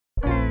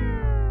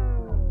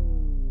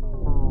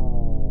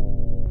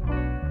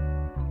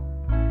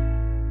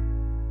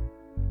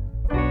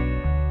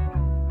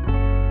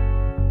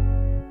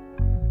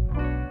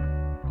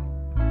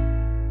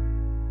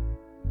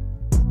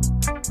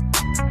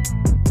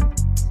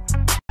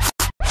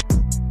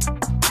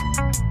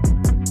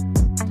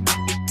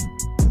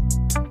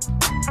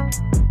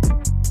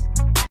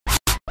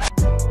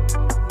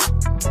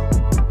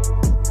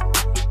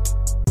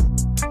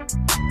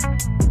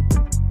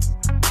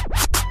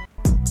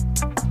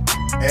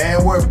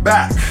And we're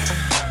back.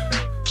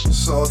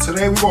 So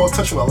today we're going to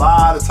touch on a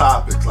lot of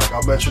topics. Like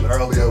I mentioned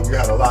earlier, we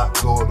had a lot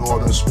going on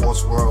in the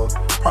sports world,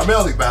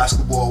 primarily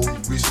basketball. We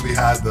recently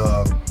had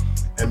the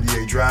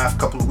NBA draft a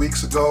couple of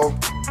weeks ago.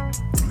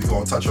 We're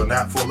going to touch on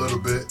that for a little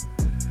bit.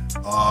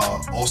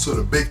 Also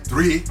the Big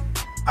Three,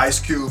 Ice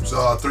Cube's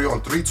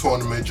 3-on-3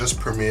 tournament just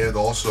premiered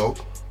also.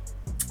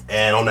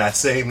 And on that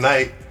same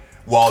night,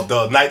 well,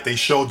 the night they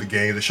showed the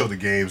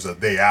games the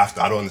day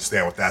after. I don't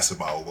understand what that's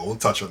about, but we'll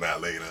touch on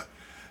that later.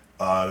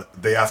 The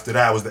day after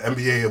that was the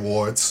NBA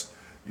awards.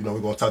 You know,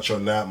 we're going to touch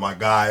on that. My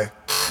guy,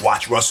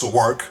 watch Russell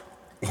work,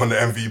 won the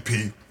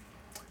MVP.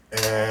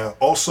 And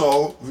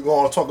also, we're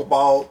going to talk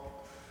about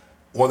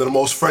one of the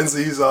most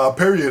frenzies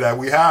period that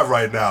we have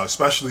right now,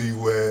 especially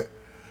with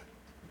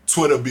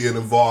Twitter being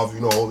involved.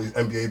 You know, all these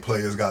NBA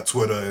players got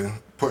Twitter and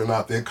putting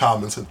out their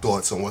comments and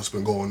thoughts on what's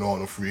been going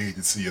on in free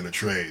agency and the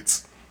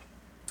trades.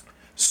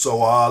 So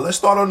let's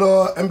start on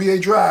the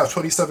NBA draft,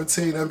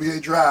 2017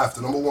 NBA draft.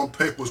 The number one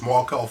pick was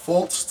Markelle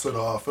Fultz to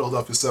the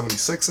Philadelphia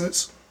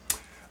 76ers,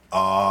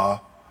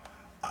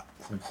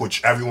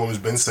 which everyone has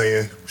been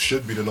saying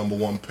should be the number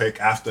one pick.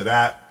 After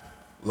that,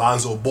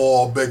 Lonzo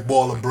Ball, big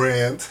baller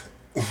brand,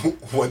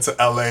 went to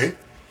LA,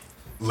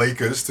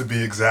 Lakers to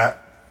be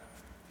exact.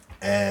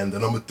 And the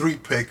number 3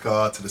 pick to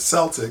the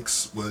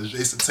Celtics was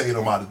Jason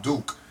Tatum out of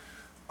Duke.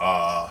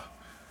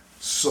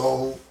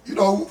 So, you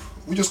know,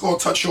 we're just going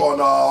to touch on,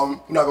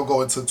 we're not going to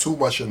go into too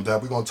much in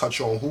depth. We're going to touch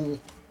on who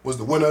was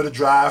the winner of the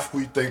draft,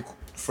 who you think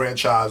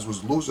franchise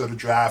was the loser of the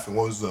draft, and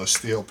what was the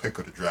steal pick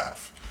of the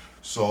draft.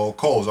 So,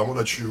 Coles, I'm going to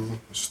let you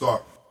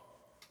start.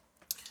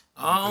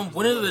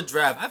 Winner of the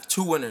draft. I have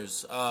 2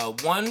 winners.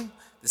 One,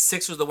 the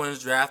Sixers, the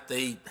winner's draft.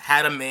 They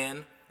had a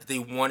man that they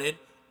wanted,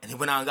 and they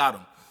went out and got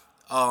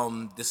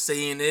him. The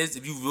saying is,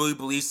 if you really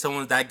believe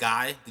someone's that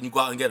guy, then you go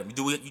out and get him. You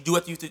do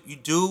what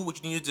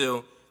you need to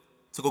do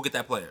to go get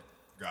that player.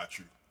 Got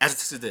you. As the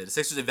Sixers did. The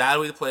Sixers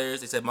evaluated the players.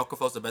 They said, Markelle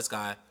Fultz the best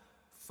guy.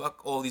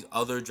 Fuck all these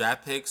other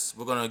draft picks.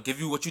 We're going to give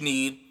you what you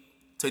need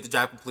to make the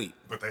draft complete.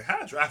 But they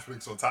had draft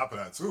picks on top of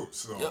that, too.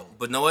 So. Yeah,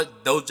 but you know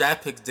what? Those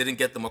draft picks didn't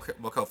get the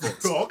Markelle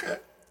Fultz. Oh, okay.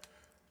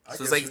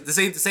 So it's like the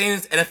same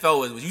as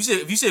NFL is.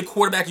 If you see a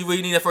quarterback you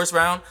really need in that first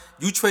round,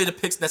 you trade the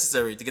picks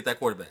necessary to get that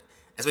quarterback.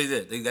 That's what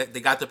they did. They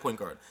got their point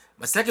guard.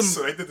 My second.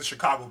 So they did the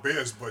Chicago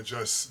Bears, but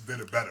just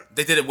did it better.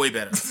 They did it way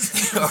better.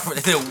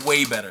 They did it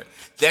way better.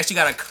 They actually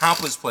got an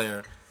accomplished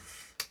player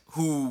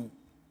who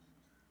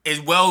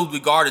is well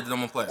regarded the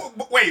number one player.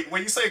 Wait,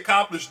 when you say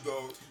accomplished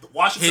though,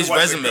 Washington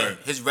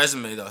his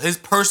resume though, his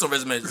personal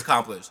resume is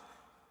accomplished.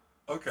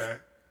 Okay.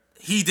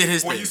 He did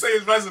his when thing. You say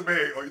his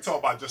resume, or you talking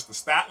about just the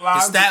stat line?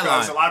 His stat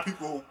line. A lot of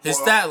people. His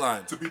stat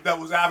line. To be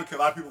devil's advocate,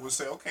 a lot of people would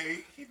say, okay,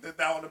 he did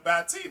that on a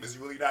bad team. Is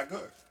he really that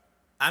good?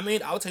 I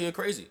mean, I'll tell you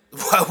crazy.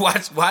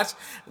 Watch.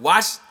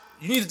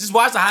 You need to just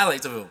watch the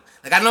highlights of him.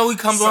 Like, I know he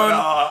comes on. The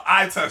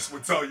eye test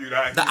would tell you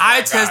that. The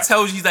eye test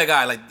tells you he's that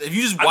guy. Like, if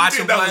you just watch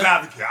him play.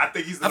 Advocate. I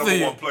think he's the number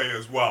one player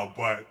as well.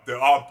 But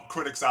there are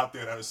critics out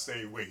there that are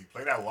saying, wait, he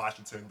played at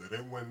Washington. They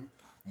didn't win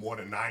more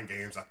than 9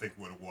 games, I think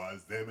what it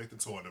was. They didn't make the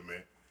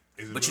tournament.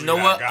 But you know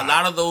what? Guy? A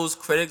lot of those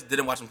critics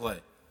didn't watch him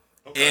play.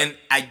 Okay. And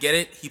I get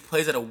it. He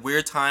plays at a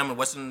weird time in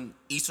Western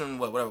time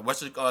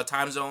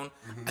zone.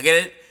 Mm-hmm. I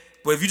get it.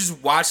 But if you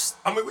just watch...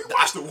 I mean, we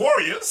watched the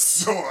Warriors,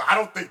 so I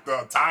don't think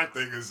the time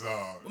thing is...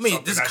 I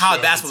mean, this is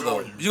college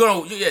basketball,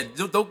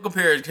 though. Don't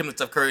compare him to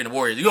Steph Curry and the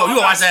Warriors. You're going to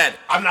watch that.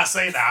 I'm not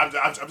saying that.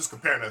 I'm just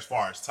comparing as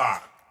far as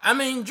time. I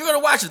mean, you're going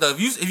to watch it, though.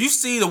 If you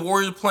see the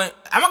Warriors playing...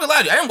 I'm not going to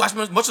lie to you. I didn't watch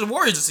much of the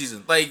Warriors this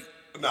season. Like...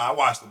 No, I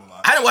watched them a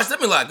lot. I didn't watch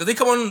them a lot because they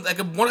come on like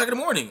 1 o'clock in the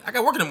morning. I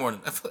got work in the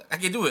morning. I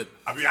can't do it.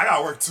 I mean, I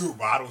got work too,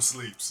 but I don't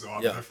sleep, so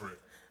I'm different.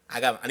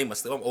 I need my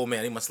sleep. I'm an old man.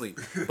 I need my sleep.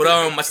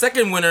 But my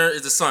second winner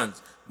is the Suns.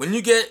 When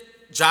you get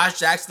Josh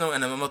Jackson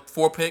and the number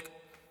 4 pick,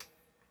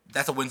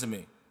 that's a win to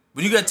me.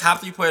 When you get a top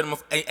 3 player,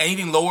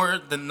 anything lower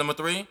than number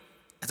 3,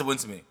 that's a win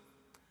to me.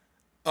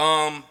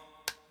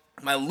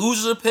 My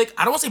loser pick,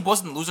 I don't want to say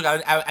Boston loser.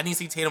 I need to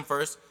see Tatum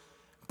first,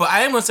 but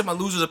I am going to say my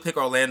loser to pick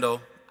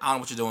Orlando. I don't know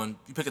what you're doing.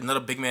 You pick another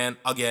big man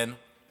again.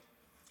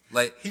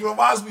 Like he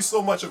reminds me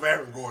so much of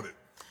Aaron Gordon.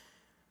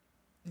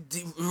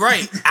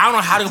 Right. I don't know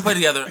how they're gonna play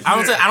together. I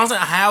don't know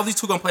how these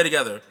two gonna play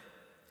together.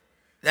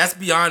 That's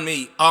beyond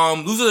me.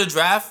 Loser of the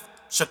draft,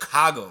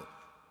 Chicago.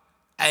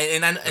 And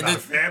not a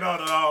fan of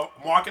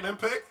the marketing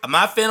pick? I'm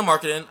not a fan of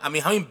marketing. I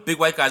mean, how many big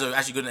white guys are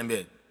actually good in the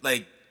NBA?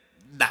 Like,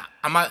 nah.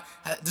 I'm not.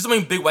 There's so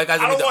many big white guys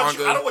that aren't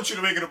good. I don't want you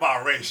to make it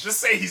about race. Just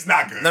say he's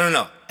not good.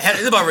 No.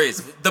 It's about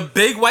race. The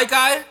big white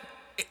guy.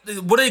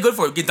 What are they good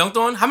for? Get dunked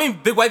on? How many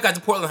big white guys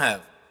do Portland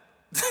have?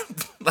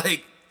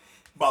 Like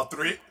about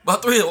 3.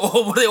 What do they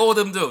all of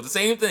them do? The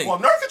same thing. Well,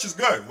 Nurkic is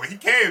good. When he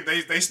came,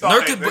 they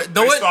started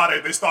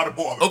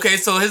balling. Okay,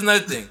 so here's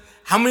another thing.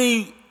 How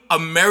many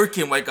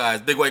American white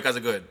guys, big white guys, are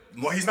good?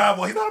 Well, he's not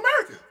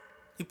American.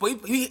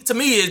 He to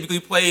me, he is because he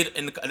played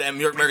in the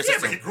American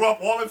system. But he grew up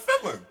all in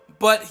Finland.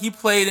 But he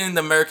played in the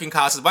American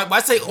colleges. Why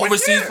I say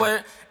overseas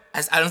player?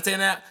 I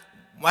understand that.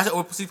 When I say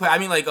overseas player, I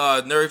mean like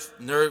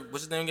Nerd,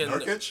 what's his name again?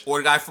 Nurkic? Or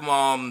the guy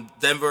from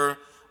Denver,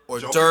 or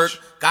Jokic. Dirk,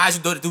 guys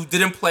who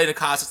didn't play in the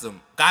college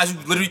system, guys who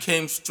literally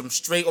came from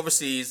straight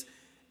overseas,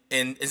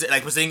 and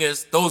like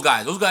Porzingis, those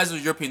guys are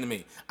European to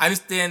me. I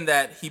understand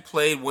that he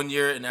played 1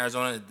 year in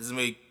Arizona. It doesn't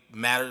really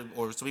matter,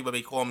 or some people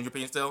may call him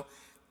European still.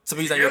 To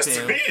me, he's not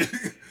European. To me,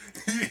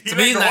 he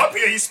didn't grow up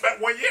here. He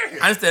spent 1 year here.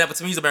 I understand that, but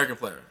to me, he's an American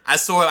player. I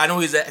know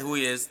who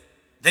he is.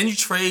 Then you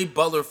trade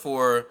Butler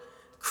for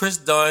Chris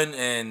Dunn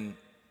and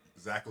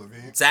Zach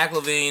LaVine. Zach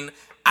LaVine.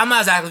 I'm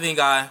not a Zach LaVine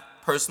guy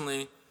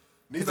personally.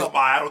 Neither am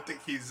I. I don't think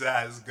he's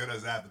as good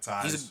as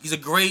advertised. He's a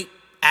great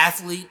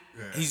athlete.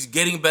 Yeah. He's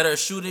getting better at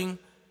shooting.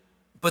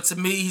 But to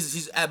me,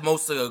 he's at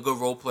most like a good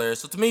role player.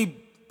 So to me,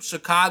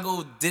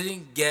 Chicago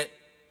didn't get.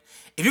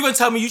 If you're gonna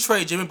tell me you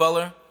trade Jimmy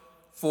Butler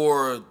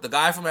for the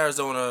guy from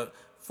Arizona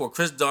for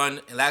Chris Dunn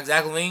and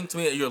Zach LaVine, to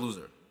me you're a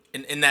loser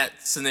in that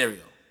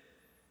scenario.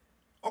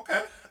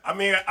 Okay. I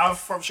mean,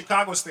 from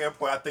Chicago's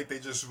standpoint, I think they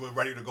just were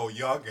ready to go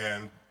young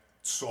and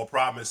saw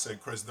promise in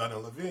Chris Dunn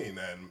and LaVine,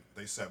 and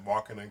they said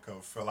marketing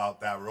could fill out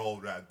that role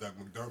that Doug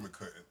McDermott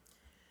couldn't.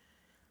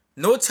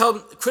 No,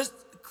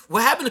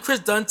 what happened to Chris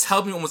Dunn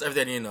tells me almost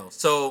everything I need to know.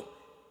 So,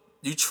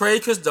 you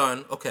trade Chris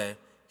Dunn, okay.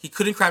 He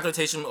couldn't crack the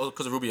rotation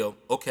because of Rubio,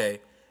 okay.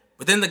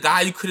 But then the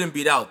guy you couldn't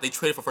beat out, they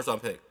traded for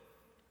first-round pick.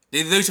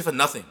 They traded for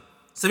nothing.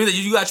 So, I mean, that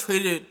you got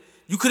traded.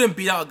 You couldn't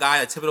beat out a guy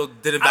that Thibodeau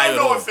didn't value at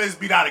all. I don't know if it's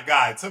beat out a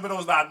guy.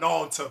 Thibodeau's not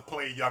known to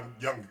play young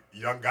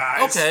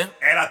guys. Okay.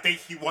 And I think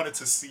he wanted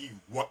to see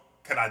what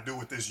can I do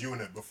with this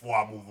unit before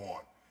I move on.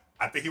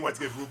 I think he wanted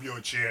to give Rubio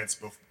a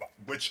chance,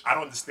 which I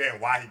don't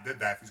understand why he did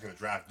that if he's going to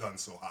draft Dunn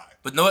so high.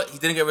 But no, he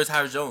didn't get rid of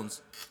Tyler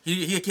Jones.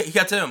 He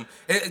got to him.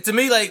 To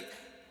me, like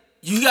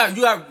he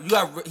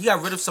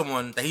got rid of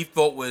someone that he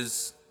thought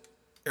was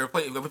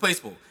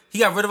irreplaceable. He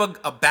got rid of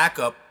a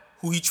backup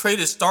who he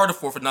traded starter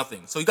for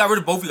nothing. So he got rid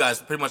of both of you guys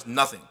for pretty much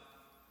nothing.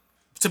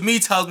 To me,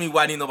 tells me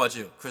what I need to know about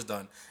you, Chris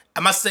Dunn.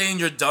 I'm not saying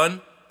you're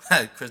done.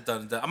 Chris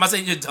Dunn is done. I'm not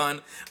saying you're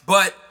done,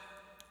 but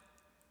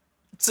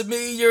to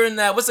me, you're in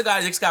that. What's the guy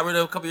Knicks got rid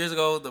of a couple years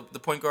ago? The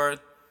point guard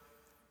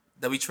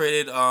that we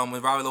traded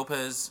with Robert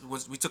Lopez.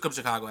 We took him to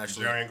Chicago,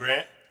 actually. Jerian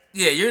Grant?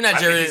 Yeah, you're in that I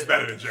Jerry. think he's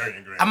better than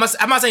Jerian Grant. I'm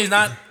not saying he's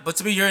not, but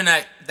to me, you're in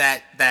that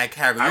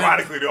category.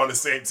 Ironically, they're on the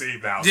same team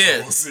now, Yeah,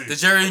 so we'll see. the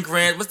Jerry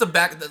Grant. What's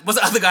the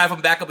other guy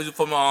from backup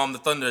from the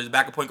Thunder? The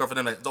backup point guard for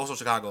them. That's also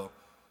Chicago.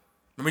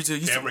 Remember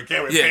too? Cameron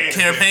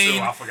Payne.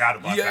 Payne. I forgot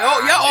about that.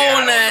 Y'all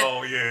own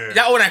that.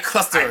 Y'all own that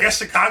cluster. I guess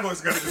Chicago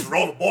is gonna just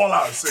roll the ball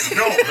out and say,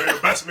 "No, man, the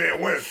best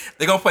man wins."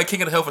 They're gonna play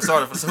King of the Hill for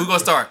starter. So who's gonna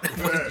start?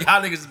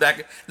 Y'all niggas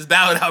just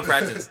battle it out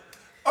practice.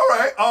 All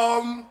right.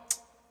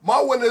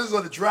 My winners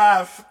of the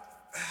draft.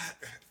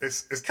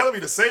 It's killing me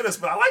to say this,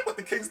 but I like what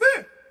the Kings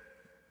did.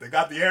 They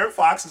got the Aaron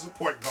Fox as a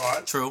point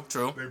guard. True.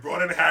 They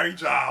brought in Harry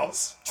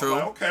Giles. True. I'm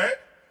like, okay.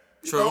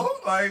 True. You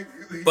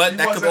know, but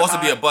that could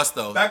also be a bust,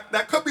 though.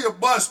 That could be a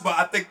bust, but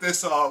I think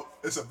this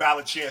is a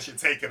valid chance you're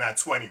taking at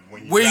 20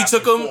 when you where you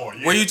took him.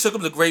 Yeah. Where you took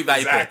him, the great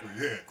value pick.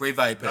 Exactly. Yeah. Great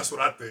value pick. That's what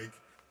I think.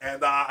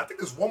 And I think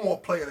there's one more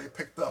player they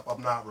picked up.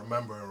 I'm not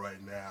remembering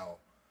right now.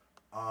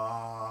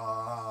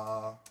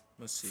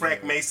 Let's see.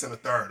 Frank Mason the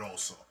third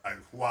also.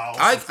 Who I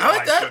also I feel like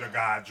like that. should have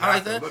got I like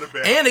drafted that. a little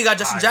bit. And they got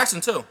Justin higher.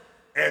 Jackson too.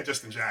 And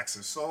Justin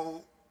Jackson.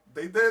 So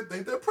they did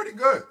pretty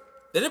good.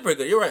 They did pretty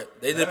good. You're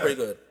right. They did pretty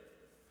good.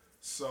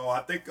 So I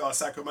think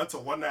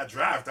Sacramento won that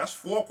draft. That's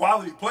 4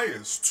 quality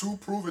players. 2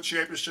 proven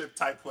championship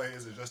type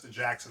players in Justin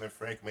Jackson and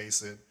Frank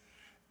Mason.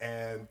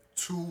 And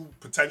 2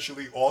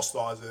 potentially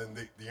all-stars in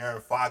the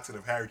Aaron Fox. And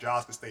if Harry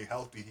Giles can stay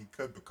healthy, he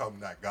could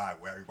become that guy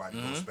where everybody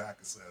goes back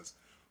and says,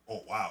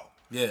 oh, wow.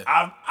 Yeah.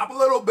 I'm a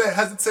little bit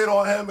hesitant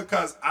on him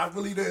because I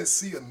really didn't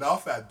see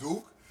enough at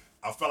Duke.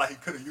 I felt like he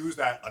could have used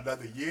that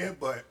another year.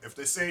 But if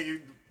they say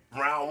you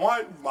round 1,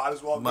 you might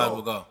as well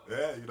go.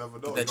 Yeah, you never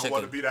know. You don't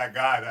want to be that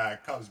guy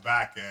that comes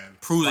back and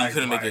proves that you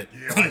couldn't make it.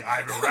 Yeah, like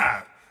Ivan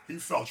Rabb. He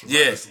felt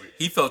tremendously. Yeah,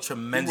 he felt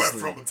tremendously.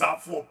 He went from a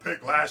top 4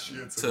 pick last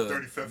year to the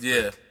 35th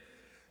pick.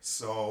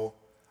 So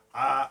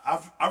I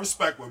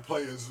respect when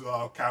players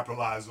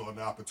capitalize on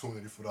the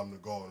opportunity for them to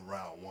go in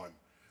round 1.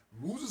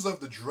 Losers of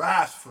the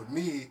draft for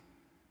me,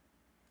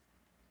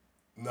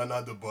 none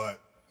other but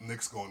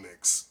Knicks go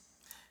Knicks.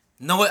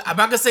 You know what? I'm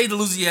not gonna say the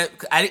loser yet.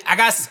 I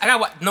got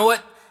what? You know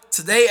what?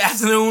 Today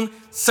afternoon,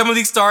 summer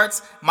league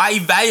starts. My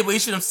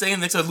evaluation of saying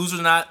the Knicks are losers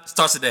or not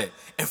starts today.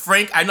 And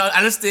Frank, I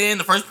understand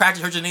the first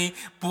practice hurt your knee.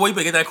 Boy, you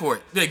better get in that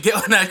court. You better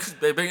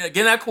get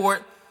in that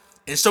court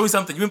and show me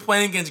something. You've been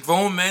playing against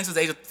grown men since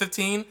the age of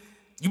 15.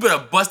 You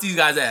better bust these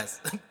guys'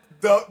 ass.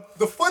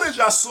 The footage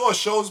I saw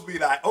shows me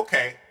that,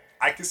 okay,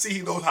 I can see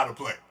he knows how to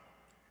play.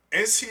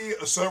 Is he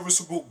a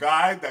serviceable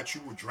guy that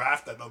you would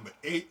draft at number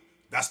 8?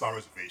 That's my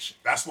reservation.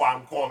 That's why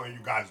I'm calling you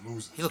guys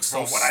losers. He looks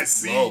From so what I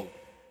slow. see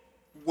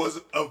was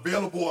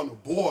available on the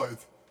board.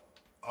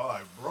 I'm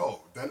like,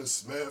 bro, Dennis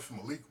Smith,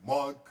 Malik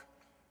Monk,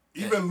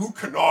 even Luke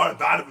Kennard,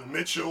 Donovan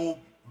Mitchell,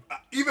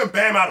 even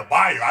Bam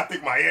Adebayo. I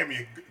think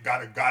Miami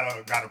got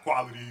a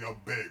quality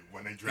of big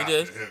when they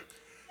drafted him.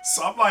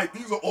 So I'm like,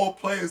 these are all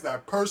players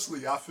that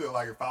personally I feel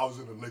like if I was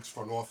in the Knicks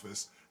front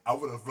office, I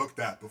would have looked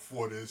at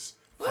before this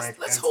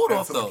Let's hold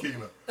off though.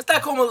 Let's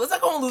not call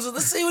him loser.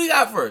 Let's see what he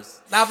got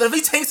first. Now, if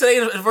he tanks today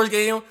in the first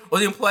game or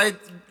he didn't play,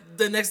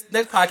 the next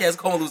podcast,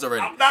 call him loser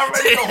already. I'm not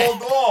ready to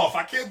hold off.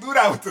 I can't do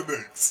that with the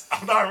Knicks.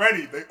 I'm not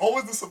ready. They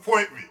always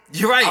disappoint me.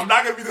 You're right. I'm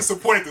not gonna be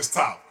disappointed this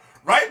time.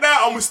 Right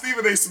now, I'm with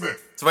Stephen A.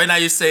 Smith. So right now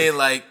you're saying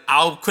like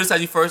I'll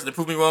criticize you first and then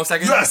prove me wrong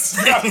second. Yes,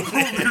 you have to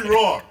prove me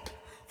wrong.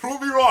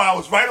 Prove me wrong. I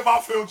was right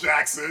about Phil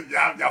Jackson.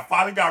 Y'all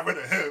finally got rid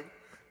of him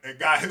and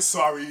got his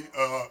sorry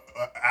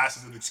ass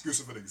as an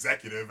excuse of an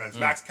executive. As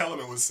Max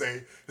Kellerman would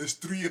say, his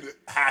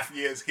 3.5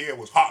 years here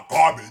was hot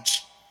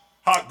garbage.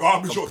 Hot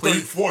garbage on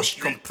 34th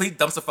Street. Complete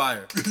dumpster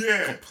fire.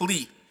 Yeah.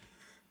 Complete.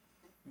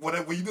 When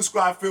you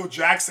describe Phil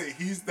Jackson,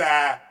 he's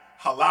that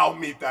halal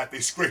meat that they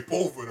scrape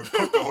over to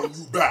cook on a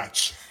new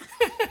batch.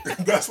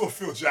 That's what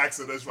Phil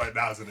Jackson is right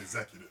now as an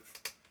executive.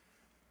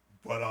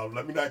 But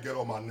let me not get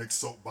on my Knicks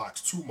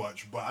soapbox too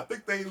much. But I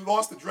think they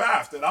lost the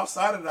draft. And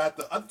outside of that,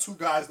 the other two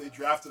guys they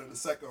drafted in the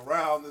second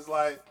round is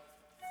like,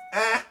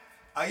 I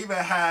even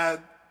had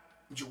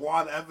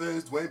Jawan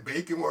Evans, Dwayne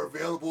Bacon were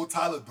available,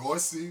 Tyler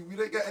Dorsey. We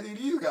didn't get any of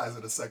these guys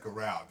in the second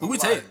round. Who we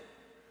take?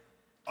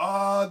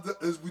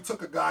 We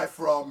took a guy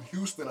from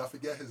Houston. I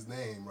forget his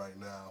name right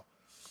now.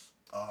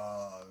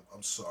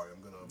 I'm sorry.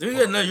 I'm gonna. Did we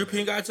get another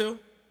European guy too?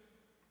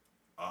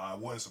 It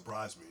wouldn't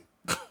surprise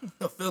me.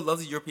 Phil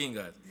loves the European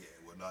guys. Yeah,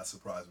 it would not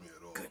surprise me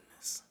at all.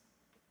 Goodness,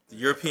 the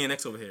European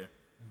X over here.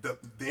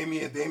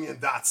 Damian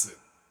Dotson.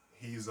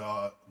 He's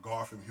a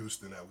guard from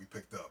Houston that we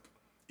picked up.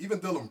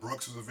 Even Dylan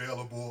Brooks was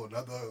available.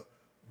 Another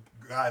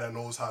guy that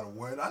knows how to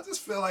win. I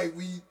just feel like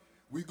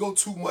we go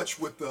too much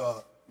with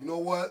the. You know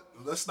what?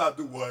 Let's not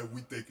do what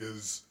we think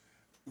is.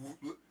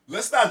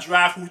 Let's not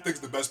draft who we think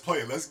is the best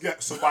player. Let's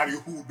get somebody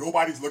who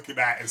nobody's looking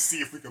at and see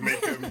if we can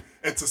make him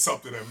into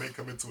something and make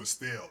him into a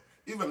steal.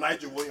 Even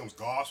Nigel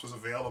Williams-Goss was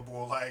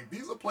available. Like,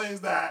 these are players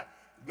that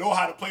know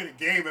how to play the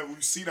game and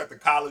we've seen at the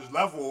college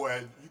level,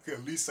 and you can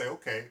at least say,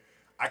 okay,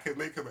 I can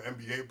make him an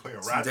NBA player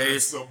rather than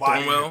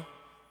somebody.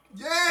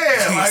 Yeah,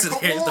 like,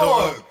 come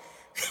on.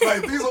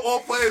 Like, these are all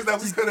players that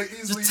we could have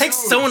easily just take used.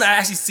 someone I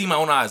actually see my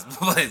own eyes.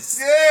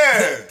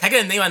 Yeah. Can I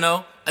get a name I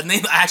know? A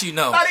name I actually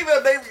know. Not even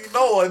a name you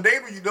know, a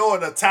name you know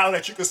and a talent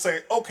that you can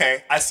say,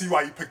 okay, I see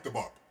why you picked them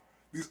up.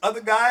 These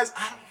other guys,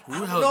 I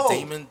don't know.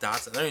 Damon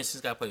Dotson? I don't even see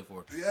this guy play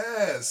for.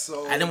 Yeah,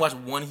 so. I didn't watch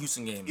one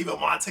Houston game. Even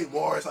Monte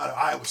Morris out of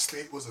Iowa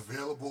State was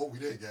available. We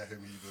didn't get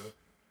him either.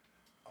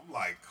 I'm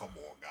like, come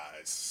on,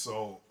 guys.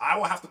 So I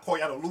will have to call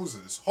y'all the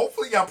losers.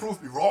 Hopefully y'all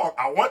prove me wrong.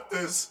 I want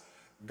this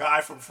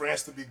guy from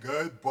France to be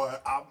good,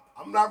 but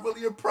I'm not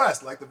really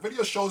impressed. Like, the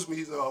video shows me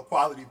he's a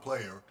quality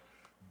player,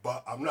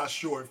 but I'm not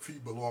sure if he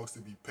belongs to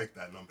be picked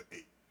at number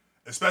 8.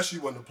 Especially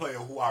when the player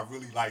who I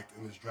really liked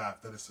in this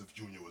draft, Dennis Smith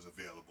Jr., was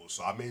available.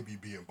 So I may be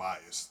being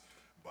biased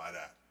by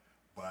that.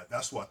 But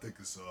that's what I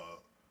think is a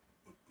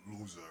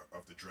loser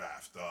of the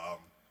draft.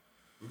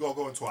 We're going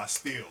to go into our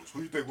steals. Who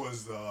do you think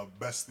was the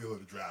best steal of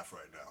the draft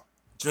right now?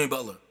 Jimmy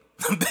Butler.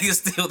 The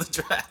biggest steal of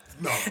the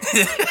draft. No.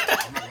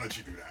 I'm not going to let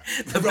you do that.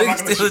 The biggest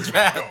steal of the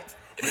draft.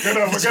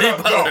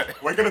 No.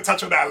 We're going to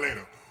touch on that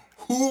later.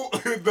 Who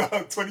in the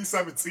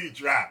 2017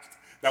 draft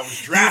that was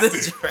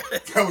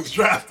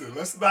drafted?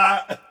 Let's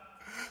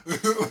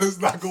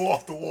not go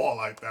off the wall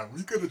like that.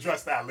 We could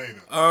address that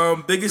later.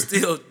 Biggest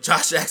deal,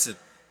 Josh Jackson.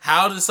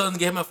 How did the Suns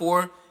get him at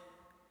 4?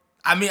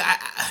 I mean,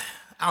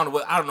 I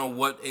don't know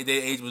what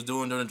Age was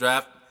doing during the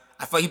draft.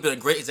 I felt he'd been a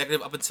great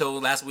executive up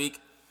until last week.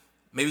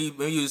 Maybe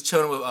he was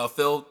chilling with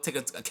Phil,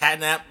 taking a cat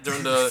nap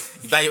during the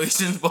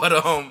evaluations. But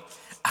I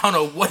don't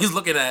know what he's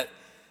looking at.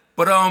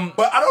 But I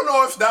don't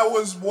know if that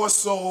was more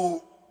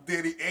so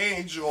Danny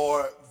Ainge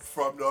or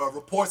from the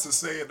reports are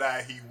saying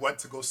that he went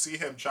to go see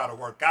him try to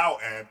work out,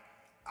 and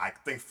I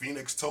think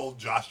Phoenix told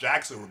Josh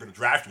Jackson, we're going to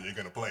draft you, you're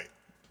going to play.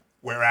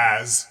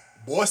 Whereas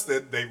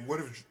Boston, they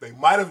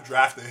might have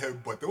drafted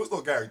him, but there was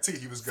no guarantee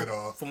he was going to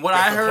get the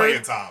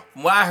playing time.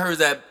 From what I heard,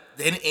 that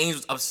Danny Ainge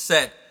was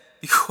upset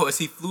because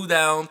he flew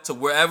down to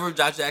wherever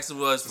Josh Jackson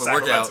was for a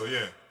workout.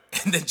 Yeah.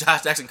 And then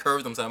Josh Jackson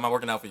curved him, said, I'm not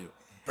working out for you.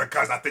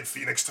 Because I think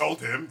Phoenix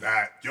told him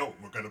that,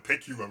 we're going to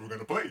pick you and we're going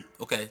to play you.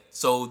 Okay,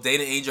 so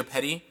Danny Ainge are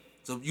petty.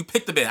 So you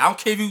pick the man. I don't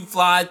care if you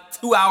fly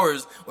 2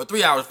 hours or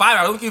 3 hours, 5 hours.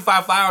 I don't care if you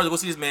fly 5 hours to go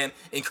see this man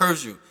and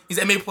curves you. He's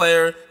an NBA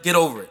player. Get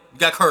over it. You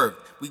got curved.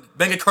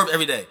 Ben get curved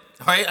every day.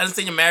 All right? I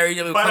understand you're married.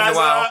 But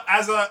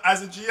as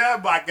a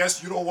GM, I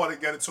guess you don't want to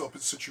get into a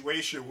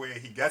situation where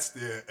he gets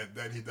there and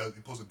then he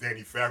pulls a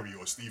Danny Ferry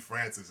or Steve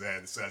Francis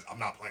and says, I'm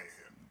not playing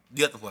him.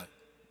 You have to play.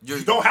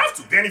 You don't have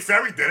to. Danny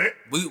Ferry did it.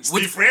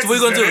 Steve Francis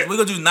so what are did it. We're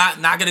gonna do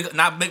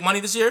not make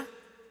money this year?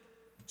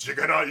 You're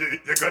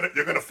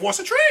gonna force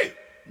a trade.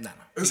 No.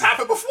 It's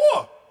happened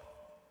before.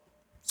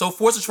 So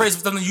force a trade is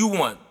something you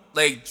want.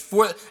 Like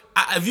Suns?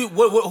 You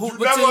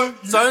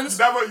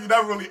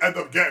never really end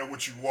up getting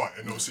what you want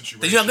in those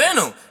situations. You're not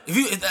getting him.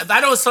 If I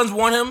know the Suns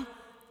want him,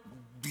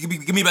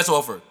 give me a best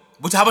offer.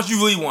 How much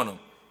you really want him?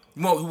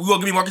 You gonna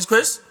give me Marcus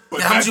Chris?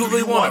 How much you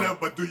really want him?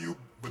 But do you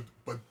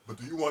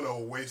want to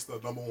waste the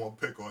number 1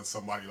 pick on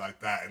somebody like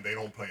that and they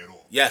don't play at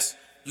all? Yes.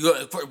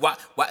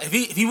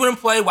 If he wouldn't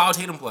play, why would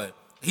Tatum play?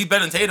 He's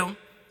better than Tatum.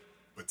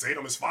 But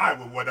Tatum is fine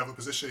with whatever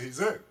position he's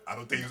in. I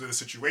don't think he was in a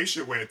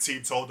situation where a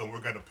team told him,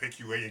 we're going to pick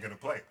you where you're going to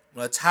play.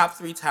 When a top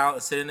 3 talent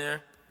is sitting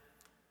there,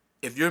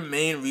 if your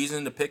main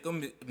reason to pick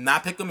him,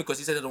 not pick him because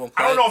he said they don't want to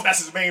play. I don't know if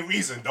that's his main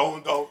reason.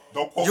 Don't quote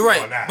You're me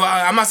right, on that. but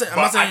I'm not saying.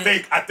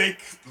 I think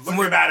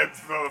looking at it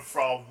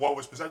from what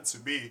was presented to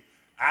me,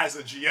 as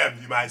a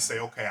GM, you might say,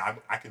 okay,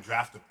 I can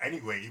draft him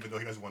anyway, even though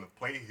he doesn't want to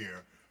play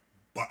here.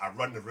 But I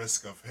run the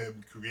risk of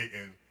him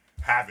creating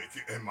havoc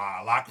in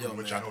my locker room,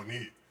 which I don't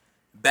need.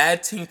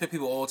 Bad teams pick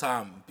people all the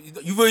time.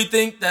 You really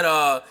think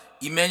that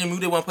Emmanuel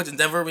Mudiay won plays in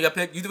Denver when he got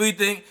picked? You really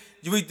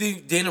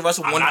think Daniel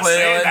Russell won play? I'm not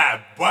saying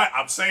that, but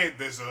I'm saying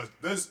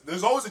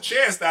there's always a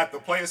chance that the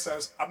player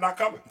says, I'm not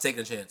coming. I'm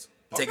taking a chance.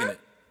 I'm Okay. taking it.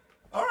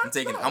 All right. I'm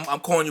taking it. I'm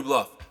calling you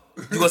bluff.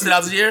 You gonna sit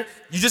out this year?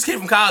 You just came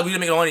from college. We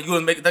didn't make no money. You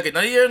gonna make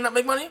another year and not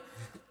make money?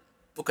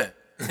 Okay.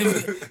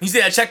 You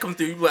see that check come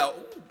through, you be like,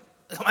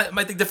 I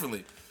might think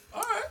differently.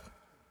 All right.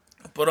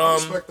 But I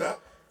respect that.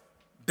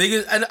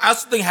 biggest, and I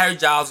also think Harry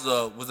Giles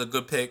was a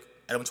good pick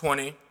at number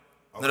 20.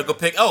 Another good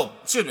pick. Oh,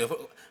 excuse me.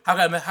 How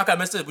can I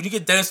miss it? When you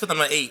get Dennis Smith on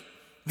number 8,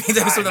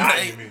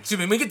 excuse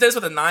me. When you get Dennis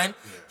Smith at 9,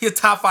 he's a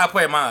top 5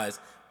 player in my eyes.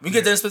 When you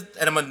get Dennis Smith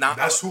at number 9,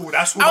 That's who.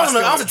 I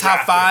was a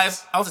top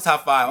 5. I was a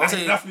top 5.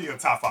 He's definitely a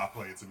top 5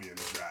 player to me in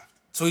this draft.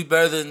 So he's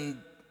better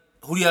than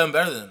who do you have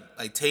better than?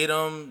 Like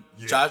Tatum,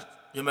 Josh.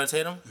 You better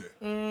than Tatum?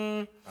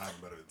 Yeah. I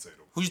have better than Tatum.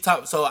 Who's your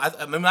top? So I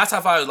remember my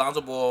top 5 is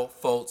Lonzo Ball,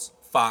 Fultz,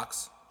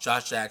 Fox,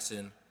 Josh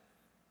Jackson,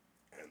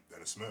 and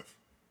Dennis Smith.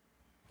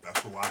 That's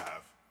who I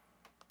have.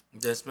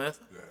 Dennis Smith.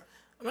 Yeah.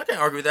 I mean, I can't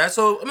argue with that.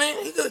 So I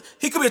mean,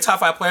 he could be a top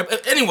 5 player.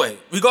 But anyway,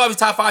 regardless,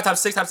 top 5, top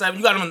 6, top 7,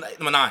 you got him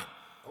number 9.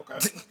 Okay.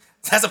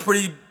 That's a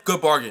pretty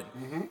good bargain.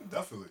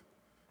 Definitely.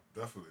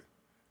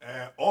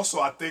 And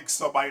also, I think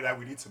somebody that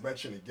we need to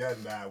mention again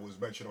that was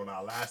mentioned on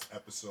our last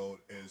episode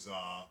is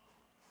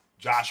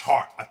Josh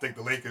Hart. I think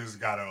the Lakers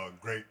got a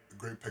great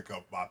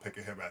pickup by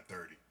picking him at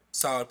 30.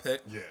 Solid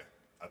pick. Yeah,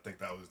 I think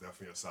that was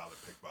definitely a solid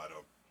pick by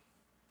them.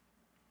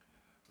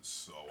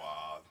 So,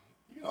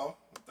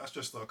 that's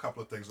just a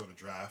couple of things on the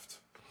draft.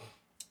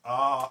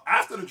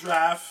 After the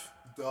draft,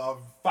 the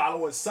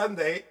following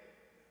Sunday,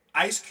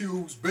 Ice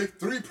Cube's Big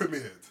 3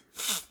 premiered.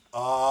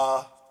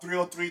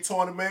 3-on-3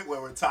 tournament where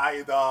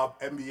retired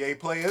NBA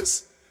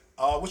players.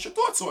 What's your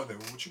thoughts on it?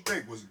 What you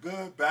think? Was it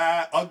good,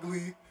 bad,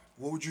 ugly?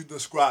 What would you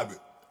describe it?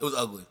 It was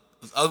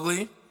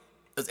ugly. It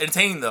was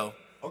entertaining though.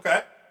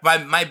 Okay.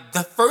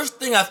 The first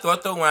thing I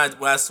thought though when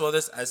I saw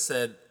this, I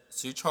said,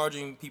 so you're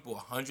charging people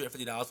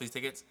 $150 for these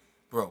tickets?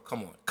 Bro,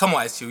 come on,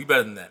 Ice Cube, you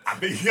better than that. I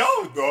mean,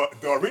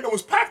 the arena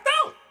was packed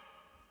out.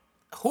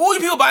 Who are you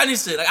people buying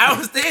this shit? Like, I don't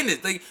understand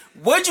this. Like,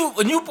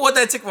 when you bought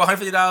that ticket for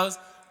 $150,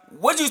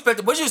 what did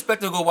you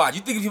expect to go watch?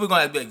 You think people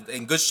are gonna be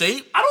in good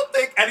shape?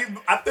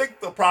 I think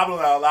the problem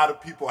that a lot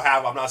of people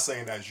have, I'm not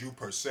saying that's you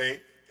per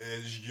se,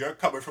 is you're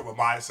coming from a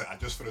mindset. I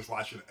just finished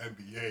watching the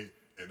NBA,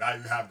 and now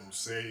you have those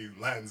same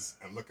lens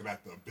and looking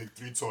at the Big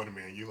 3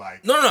 tournament, and you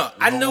like, No,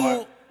 I knew.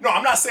 What? No,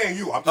 I'm not saying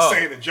you. I'm just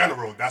saying in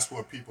general. That's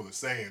what people are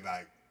saying.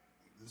 Like,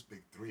 this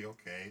Big 3,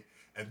 okay,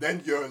 and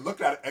then you're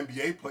looking at an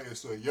NBA player,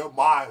 so your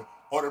mind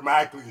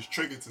automatically is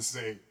triggered to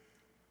say,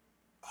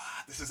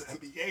 this is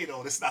NBA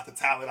though. This is not the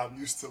talent I'm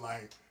used to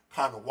like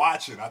kind of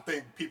watching. I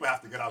think people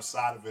have to get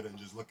outside of it and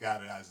just look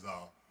at it as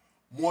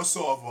more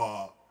so of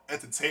a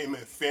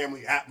entertainment,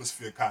 family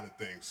atmosphere kind of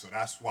thing. So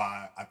that's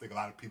why I think a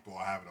lot of people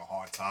are having a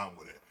hard time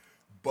with it.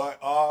 But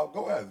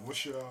go ahead.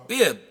 What's your?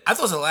 Yeah, I thought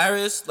it was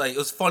hilarious. Like, it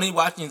was funny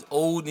watching these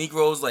old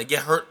Negroes like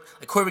get hurt.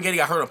 Like Corey McGetty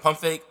got hurt on a pump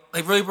fake.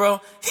 Like, really, bro?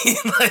 He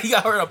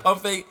got hurt on a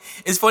pump fake.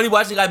 It's funny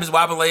watching guys just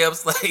wobbling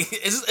layups. Like,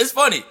 it's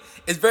funny.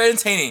 It's very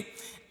entertaining.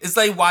 It's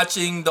like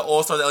watching the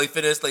All-Stars that LA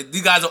finished. Like,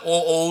 these guys are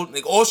all old.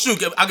 Like, all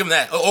shoot. I'll give them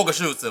that. All can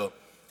shoot still.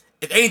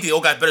 If anything,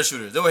 all guys better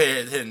shooters. They were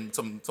hitting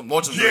some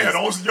launching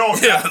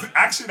shots. Yeah,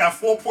 actually, that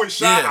 4-point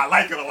shot, I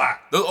like it a lot.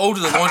 Those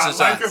older launching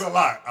shots. I like it a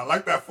lot. I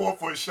like that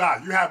 4-point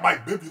shot. You had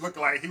Mike Bibby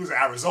looking like he was in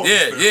Arizona.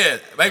 Yeah.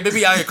 Mike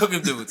Bibby out here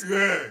cooking dudes.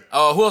 Yeah. Who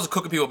else was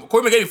cooking people?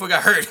 Corey McGetty before he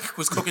got hurt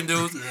was cooking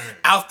dudes.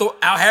 Al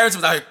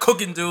Harrison was out here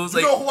cooking dudes.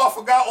 You know who I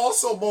forgot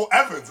also? Mo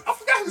Evans. I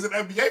forgot he was in the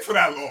NBA for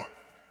that long.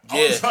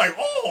 I was like,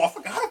 I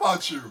forgot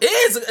about you.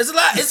 It's a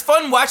lot. It's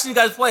fun watching you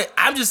guys play.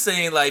 I'm just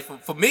saying, like,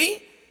 for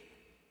me,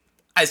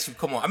 Ice Cube,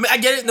 come on. I mean, I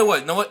get it. Know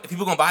what? If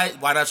people gonna buy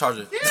it, why not charge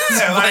it?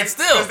 Yeah, like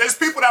still. There's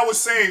people that would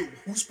say,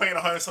 who's paying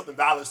 $100-something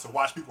to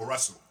watch people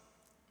wrestle?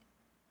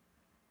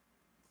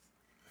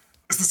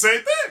 It's the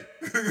same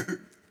thing.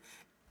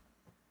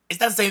 It's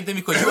not the same thing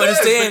because you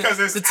understand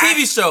it's a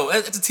TV show.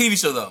 It's a TV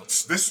show, though.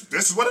 This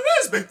is what it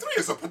is. Big 3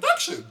 is a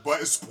production, but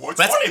it's sports.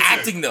 But it's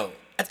acting, though.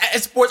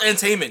 It's sports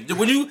entertainment.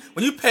 When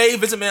you pay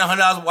Vincent McMahon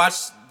 $100 to watch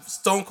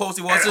Stone Cold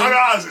Steve Austin,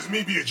 $100 is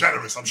me being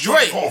generous. I'm sure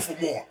you're going for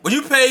more. When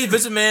you pay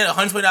Vincent McMahon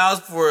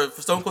 $120 for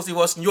Stone Cold Steve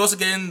Austin, you also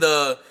getting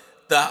the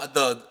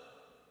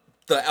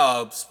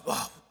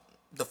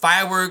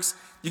fireworks.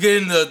 You're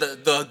getting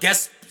the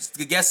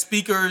guest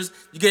speakers.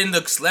 You're getting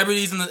the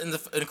celebrities in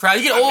the crowd.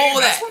 You get all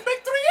that. That's what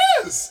Big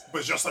 3 is,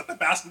 but just at the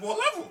basketball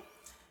level.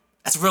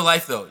 That's real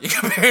life, though. You're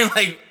comparing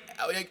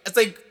it's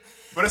like.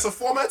 But it's a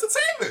form of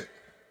entertainment.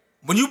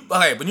 when you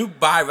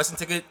buy a wrestling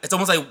ticket, it's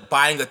almost like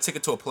buying a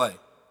ticket to a play.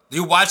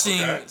 You're watching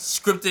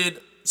scripted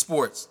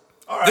sports.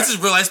 All right. This is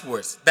real life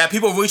sports that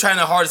people are really trying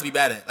their hardest to be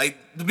bad at, like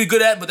to be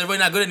good at, but they're really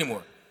not good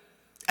anymore.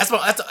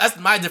 That's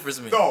my difference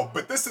to me. No,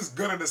 but this is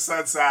good in the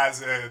sense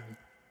as in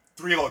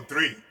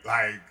 3-on-3.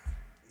 Like,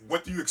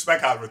 what do you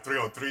expect out of a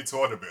 3-on-3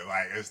 tournament?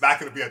 Like, it's not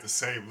going to be at the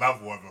same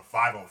level of a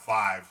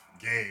 5-on-5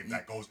 game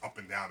that goes up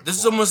and down. This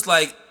is almost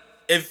like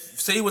if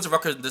say you went to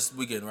Rutgers this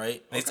weekend,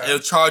 right? Okay. It'll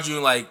charge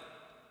you like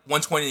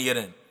 $120 to get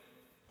in.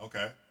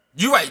 Okay.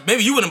 You're right.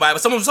 Maybe you wouldn't buy it,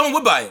 but someone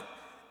would buy it.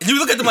 And you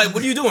look at them like,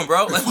 what are you doing,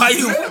 bro? Like, why are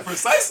you? Yeah,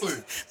 precisely.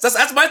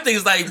 That's my thing.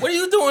 Is like, what are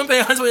you doing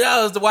paying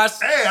 $120 to watch?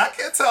 Hey, I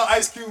can't tell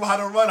Ice Cube how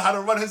to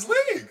run his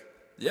league.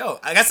 Yo,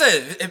 like I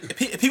said,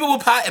 if people will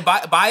buy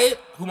it,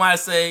 who might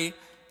say?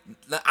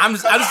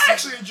 I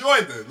actually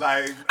enjoyed it.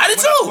 Like I did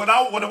too. When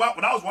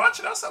I was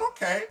watching, I said,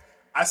 okay,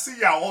 I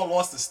see y'all all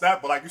lost the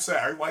step, but like you said,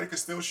 everybody can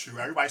still shoot.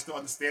 Everybody still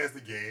understands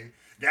the game.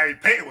 Gary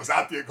Payton was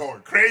out there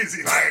going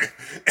crazy. Like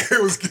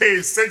it was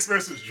game 6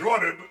 versus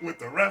Jordan with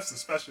the refs,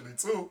 especially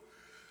too.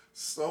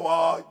 So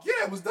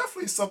yeah, it was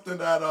definitely something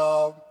that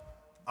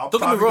Don't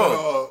get me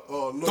wrong.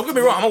 Don't get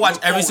me wrong. I'm gonna watch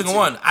every single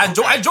one. I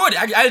enjoyed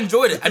it. I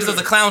enjoyed it. I just was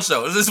a clown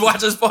show. It's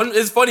fun.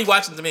 It's funny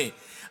watching to me.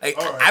 Like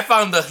right. I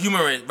found the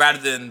humor in it rather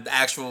than the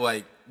actual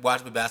like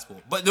watching the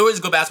basketball. But there is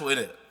good basketball in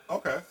it.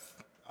 Okay,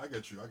 I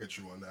get you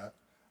on that.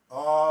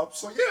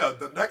 So yeah,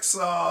 the next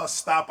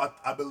stop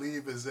I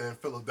believe is in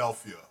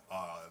Philadelphia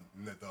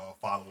the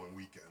following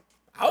weekend.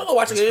 I would go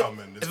watch it.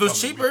 If it was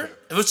cheaper,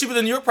 if it was cheaper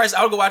than your price,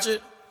 I would go watch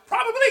it.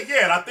 Probably,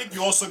 yeah. And I think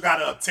you also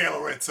gotta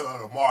tailor it to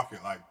the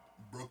market, like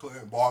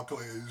Brooklyn,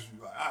 Barclays.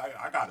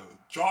 I gotta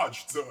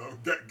charge to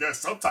get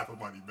some type of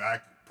money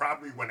back.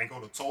 Probably when they go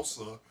to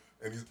Tulsa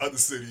and these other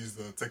cities,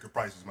 the ticket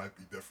prices might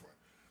be different.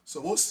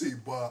 So we'll see.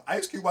 But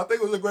Ice Cube, I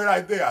think it was a great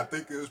idea. I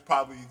think it's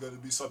probably going to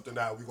be something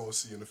that we're going to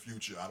see in the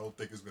future. I don't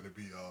think it's going to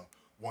be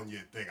a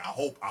 1-year thing. I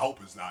hope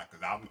it's not,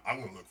 because I'm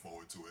going to look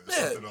forward to it. It's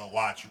something to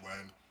watch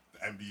when the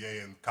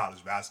NBA and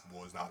college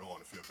basketball is not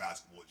on if you're a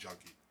basketball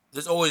junkie.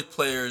 There's always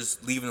players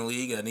leaving the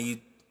league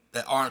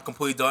that aren't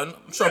completely done.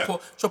 I'm sure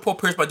Paul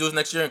Pierce might do this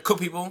next year and cook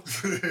people.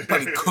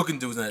 Probably cooking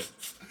dudes in it.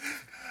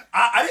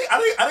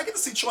 I didn't get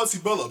to see Chauncey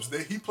Billups.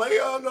 Did he play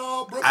on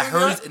Brooklyn? I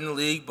heard he's in the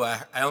league,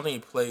 but I don't think he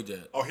played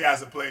yet. Oh, he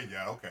hasn't played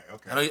yet. Okay.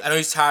 I know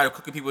he's tired of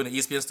cooking people in the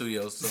ESPN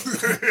studios. So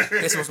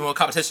there's some more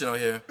competition out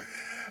here.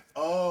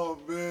 Oh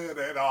man,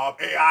 and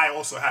AI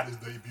also had his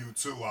debut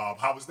too.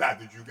 How was that?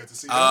 Did you get to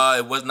see him?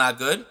 It was not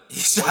good. He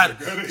shot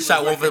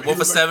 1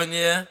 for 7.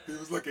 Yeah. He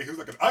was looking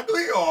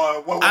ugly,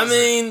 or what was I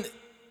mean,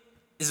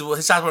 his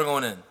shots weren't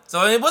going in,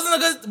 so it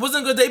wasn't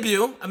a good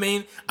debut. I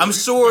mean, I'm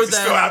sure that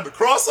still have the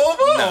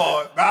crossover. No.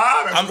 Or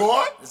that's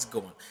gone. It's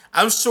going.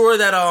 I'm sure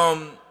that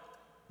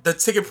the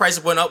ticket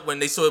price went up when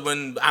they saw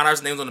when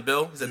Iverson's name was on the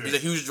bill. He's a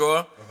huge draw.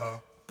 Uh-huh.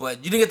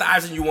 But you didn't get the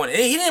Iverson you wanted.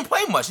 And he didn't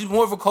play much. He's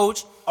more of a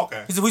coach.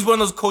 Okay. He's one of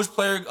those coach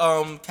player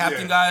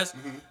captain guys.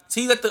 Mm-hmm.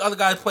 So he let the other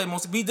guys play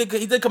most. He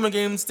did come in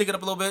games, stick it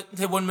up a little bit,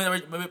 hit one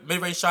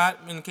mid-range shot,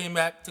 and came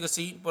back, took a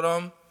seat.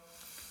 But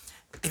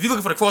if you're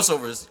looking for the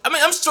crossovers, I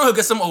mean, I'm sure he'll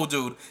get some old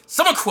dude.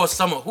 Someone crossed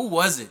someone. Who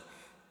was it?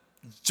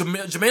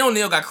 Jermaine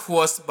O'Neal got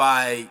crossed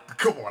by...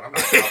 Come on, I'm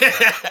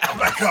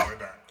not counting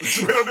that.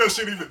 Jermaine O'Neal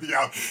shouldn't even be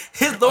out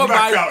there.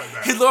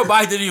 His lower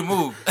body didn't even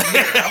move. Yeah,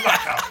 I'm not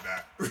counting that.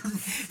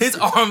 His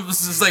arm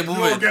was just like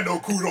moving. You don't get no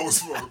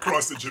kudos for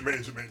crossing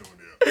Jermaine O'Neal.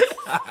 You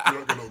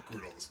don't get no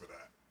kudos for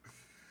that.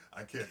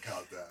 I can't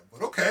count that.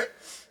 But okay.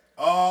 It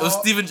was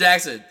Steven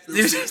Jackson.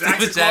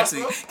 Steven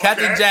Jackson.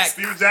 Captain Jack.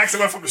 Steven Jackson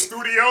went from the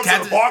studio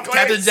to the Barclays.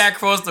 Captain Jack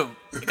crossed him.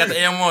 He got the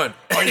M1.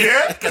 Oh,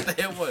 yeah? Got the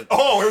M1.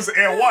 Oh, it was the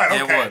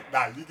M1. Okay. M1.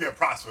 Nah, you get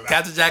props for that.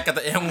 Captain Jack got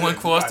the M1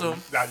 crossed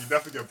him. Nah, you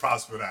definitely get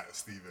props for that,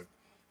 Steven.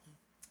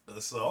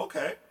 So,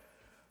 okay.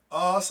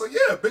 So,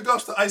 yeah, big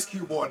ups to Ice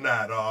Cube on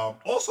that.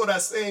 Also,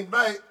 that same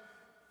night,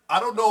 I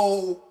don't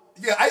know.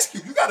 Yeah, Ice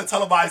Cube, you got to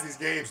televise these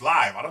games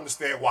live. I don't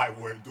understand why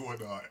we're doing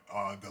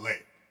a delay.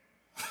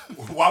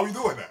 Why are we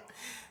doing that?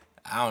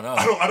 I don't know.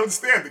 I don't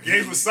understand. The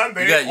game was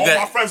Sunday.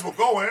 My friends were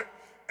going,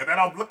 and then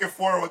I'm looking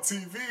for it on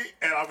TV,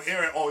 and I'm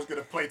hearing, it's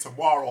going to play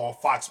tomorrow on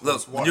Fox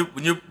Sports 1.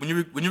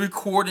 When you're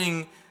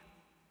recording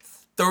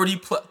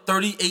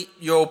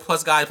 38-year-old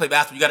plus guys play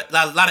basketball, you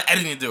got a lot of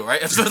editing to do, right?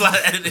 There's a lot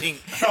of editing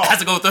has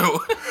to go through.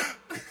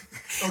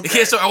 Okay. They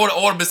can't show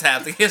all the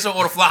mishaps. They can't show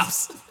all the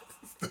flops.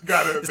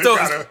 There's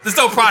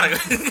no product.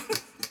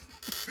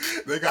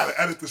 They gotta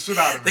edit the shit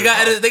out of it. They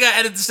gotta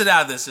edit the shit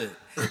out of this shit.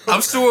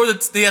 I'm sure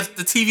that they have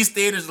the TV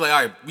standards like,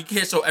 all right, we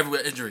can't show every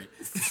injury.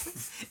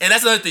 And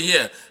that's another thing,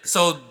 yeah.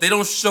 So they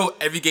don't show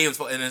every game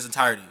in its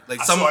entirety. Like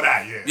I saw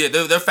that, yeah.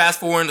 Yeah, they're fast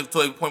forwarding to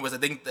a point where I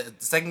think the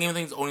second game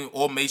thing is only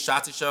all made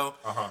shots to show.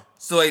 Uh-huh.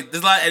 So like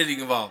there's a lot of editing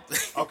involved.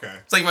 Okay.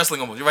 It's like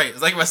wrestling almost. You're right.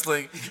 It's like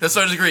wrestling to a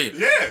certain degree.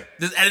 Yeah.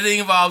 There's editing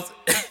involved.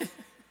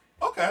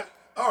 Okay.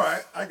 All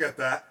right. I get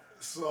that.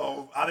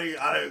 So I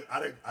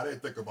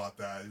didn't think about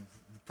that. You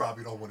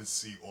probably don't want to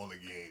see all the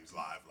games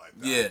live like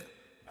that. Yeah.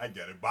 I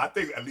get it. But I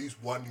think at least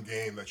one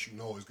game that you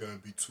know is going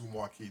to be two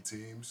marquee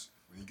teams.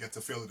 When you get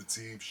to feel the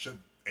team should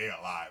air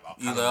live. I'll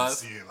kind of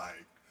see it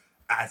like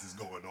as it's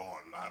going on.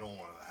 I don't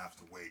want to have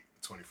to wait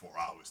 24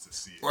 hours to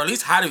see it. Or at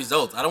least hide the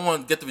results. I don't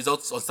want to get the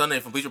results on Sunday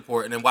from Bleacher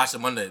Report and then watch it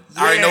Monday.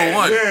 I already know who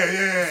won.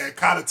 Yeah. It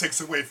kind of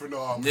takes away from the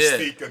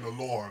mystique and the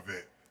lore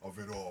of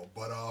it all.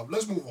 But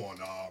let's move on.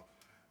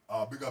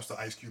 Big ups to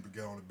Ice Cube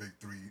again on the Big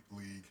Three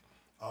League.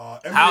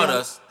 How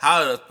does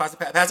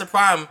Pastor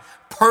Prime,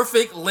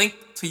 perfect link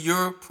to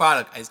your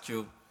product, Ice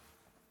Cube.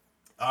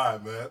 All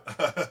right, man.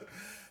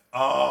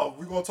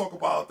 We're gonna talk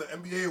about the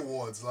NBA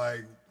awards.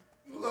 Like,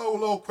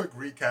 little quick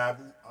recap.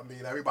 I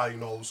mean, everybody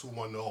knows who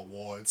won the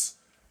awards.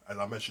 As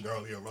I mentioned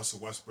earlier, Russell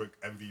Westbrook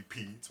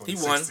MVP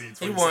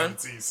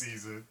 2016-2017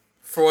 season.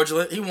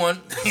 Fraudulent. He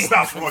won. It's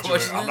not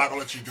fraudulent. I'm not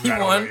gonna let you do that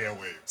on the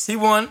airwaves. He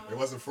won. It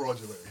wasn't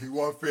fraudulent. He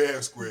won fair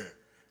and square.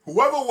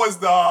 Whoever was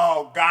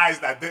the guys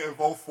that didn't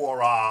vote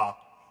for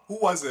who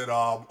was it?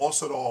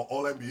 Also the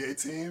All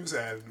NBA teams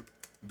and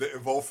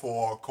didn't vote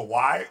for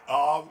Kawhi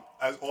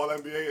as All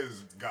NBA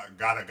is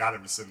gotta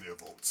rescind their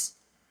votes.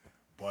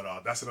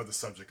 But that's another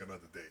subject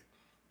another day.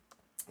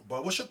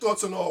 But what's your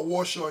thoughts on the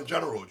award show in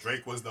general?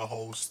 Drake was the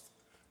host.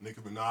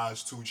 Nicki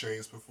Minaj, 2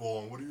 Chainz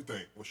performed. What do you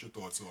think? What's your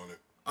thoughts on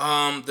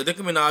it? The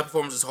Nicki Minaj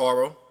performance is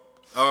horrible.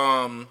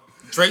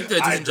 Drake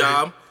did a decent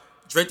job.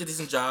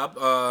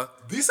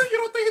 Decent? You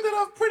don't think he did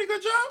a pretty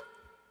good job?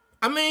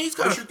 I mean, he's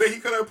kind of. What you think he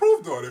could have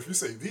improved on if you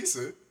say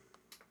decent?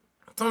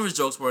 Some of his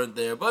jokes weren't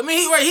there, but I mean,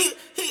 he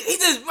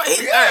did.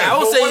 I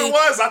would say what it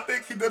was. I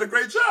think he did a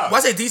great job. When I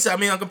say decent, I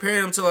mean I'm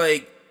comparing him to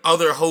like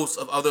other hosts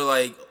of other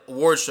like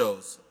award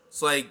shows.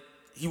 It's like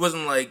he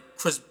wasn't like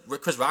Chris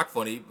Rock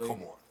funny. Come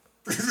on.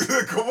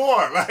 Come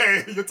on, like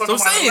you're talking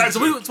so I'm saying. So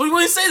we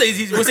wouldn't say that.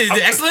 You want to say he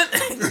did excellent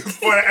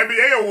for the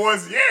NBA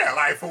awards? Yeah,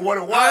 like for what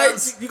it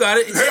was. Right, you got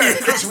it.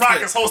 Chris Rock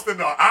is hosting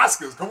the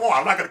Oscars. Come on,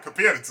 I'm not gonna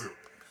compare the two.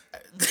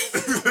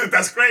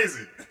 That's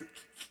crazy.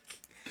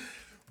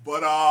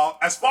 But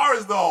as far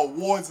as the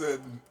awards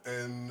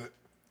in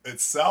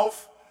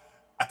itself,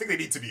 I think they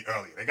need to be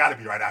early. They got to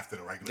be right after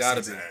the regular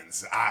season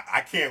ends.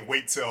 I can't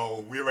wait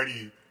till we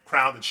already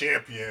crowned the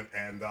champion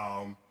and.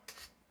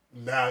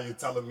 Now you're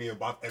telling me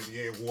about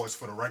NBA awards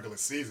for the regular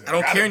season. I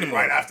don't care anymore.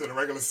 Right after the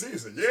regular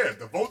season. Yeah,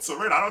 the votes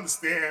are in. I don't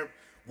understand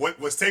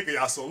what's taking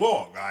y'all so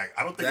long. I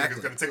don't think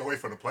it's going to take away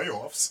from the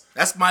playoffs.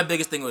 That's my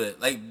biggest thing with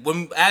it. Like,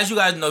 as you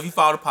guys know, if you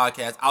follow the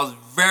podcast, I was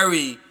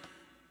very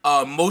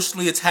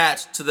emotionally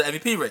attached to the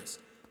MVP race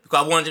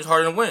because I wanted James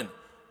Harden to win.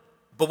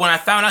 But when I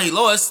found out he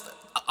lost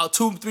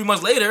 2-3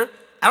 months later,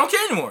 I don't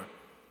care anymore.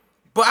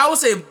 But I would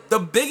say the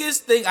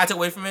biggest thing I took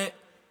away from it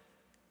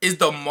is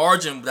the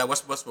margin that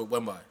Westbrook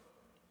won by.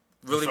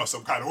 Really? You felt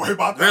some kind of way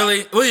about that?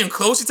 Really? It wasn't even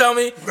close, you tell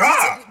me?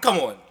 Nah. Come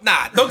on.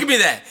 Nah, don't give me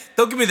that.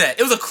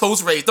 It was a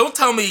close race. Don't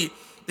tell me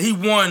that he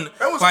won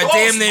by close,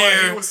 damn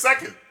near. He was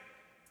second.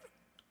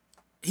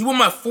 He won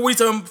by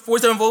 47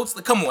 votes?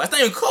 Like, come on, that's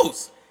not even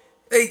close.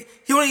 Like,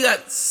 he only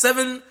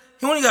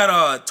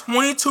got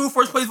 22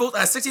 first place votes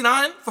out of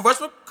 69 for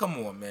Westbrook?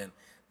 Come on, man.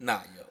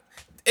 Nah,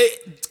 yo.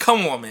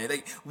 Come on, man.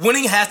 Like,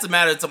 winning has to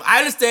matter to some. I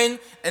understand,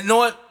 and you know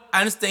what? I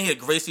understand he had a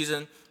great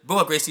season. Both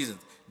had great seasons.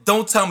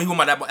 Don't tell me who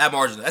won that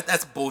margin.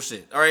 That's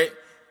bullshit. All right.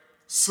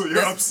 So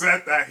you're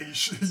upset that he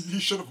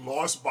should have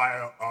lost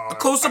by a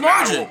closer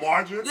margin.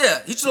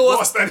 Yeah, he should have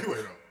lost anyway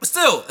though. But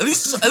still, at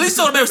least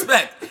show the man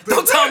respect.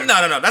 Don't tell him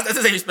no. That's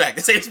the same respect.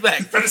 The same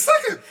respect. For the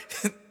second.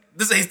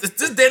 This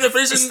damn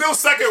definition. It's still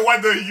second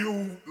whether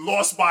you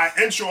lost by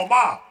an inch or a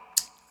mile.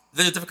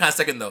 There's a different kind of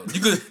second though.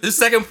 There's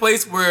second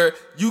place where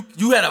you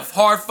had a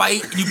hard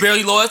fight and you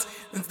barely lost.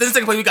 Then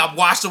second place we got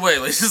washed away.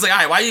 Like, it's just like, all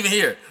right, why are you even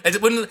here? And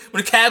when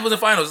the Cavs was in the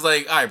finals, it's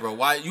like, all right, bro,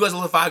 why you guys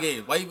lost 5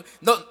 games? Why you?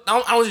 No,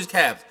 I don't use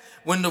Cavs.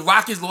 When the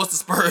Rockets lost to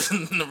Spurs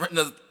in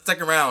the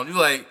second round, you're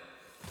like,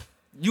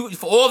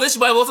 for all this, you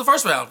might have lost the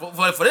first round.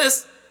 For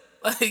this,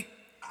 like,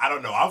 I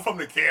don't know. I'm from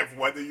the camp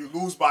whether you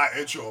lose by an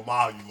inch or a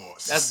mile, you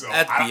lost. That's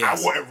BS. I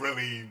BS. wouldn't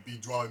really be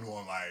dwelling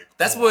on like.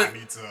 That's what I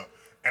need to.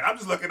 And I'm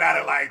just looking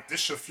at it like this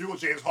should fuel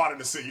James Harden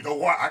to say, you know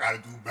what, I got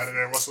to do better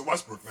than Russell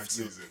Westbrook next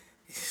season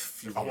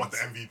if I want the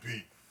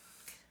MVP.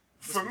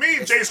 For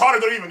me, James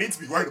Harden don't even need to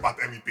be worried about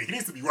the MVP. He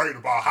needs to be worried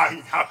about how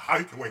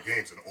he can win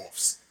games in the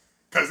offs.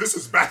 Because this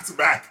is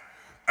back-to-back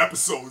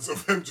episodes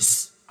of him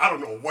just, I don't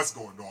know what's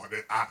going on.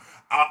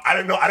 I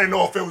didn't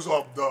know if it was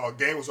the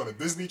game was on the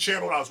Disney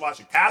Channel and I was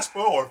watching Casper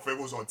or if it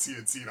was on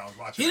TNT and I was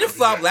watching. He didn't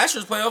flop last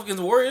year's playoff against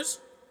the Warriors.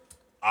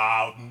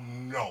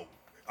 No.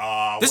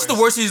 This is the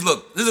worst he's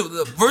looked. This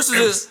is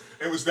versus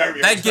it was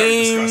very that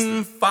game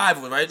disgusting.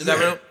 5 was right. Is that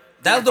Yeah. real?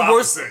 That was the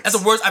worst. 5-6. That's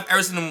the worst I've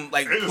ever seen him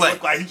like It just play.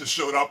 looked like he just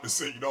showed up and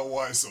said, you know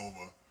what, it's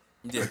over.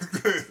 Yeah.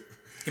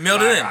 He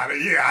mailed it in. I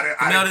didn't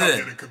come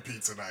here to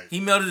compete tonight. He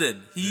mailed it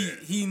in.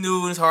 He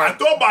knew in his heart. I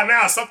thought by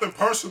now something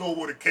personal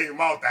would have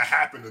came out that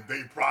happened the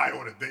day prior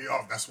or the day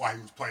of. That's why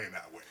he was playing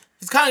that way.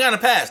 He's kind of gotten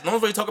a pass. No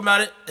one's really talking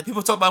about it. And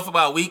people talk about it for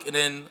about a week, and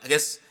then I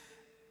guess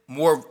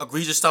more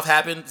egregious stuff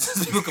happened.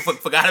 People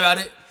forgot about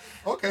it.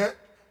 Okay.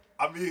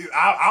 I mean,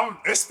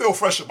 it's still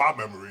fresh in my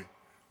memory.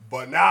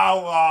 But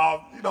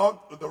now,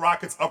 the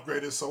Rockets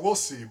upgraded, so we'll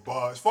see.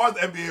 But as far as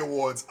the NBA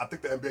awards, I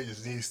think the NBA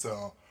just needs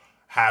to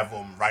have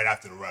him right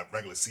after the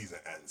regular season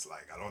ends.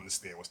 Like, I don't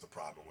understand what's the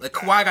problem with Like,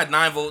 that. Kawhi got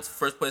 9 votes for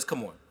first place.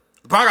 Come on.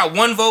 LeBron got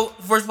 1 vote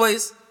for first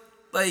place.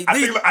 Like, I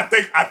think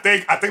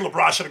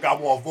LeBron should have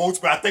got more votes,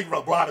 but I think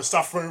LeBron is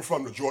suffering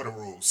from the Jordan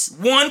rules.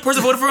 one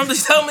person voted for him. Did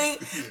you tell me?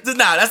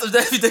 Nah, that's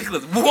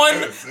ridiculous.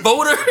 One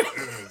voter.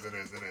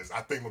 It is. I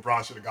think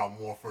LeBron should have got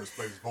more first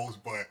place votes,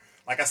 but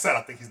like I said,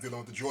 I think he's dealing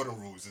with the Jordan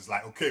rules. It's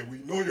like, okay, we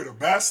know you're the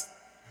best,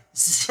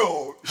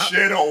 so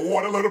share the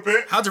award a little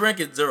bit. How Durant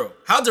get 0?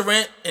 How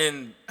Durant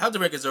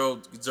get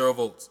zero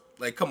votes?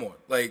 Like, come on.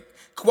 Like,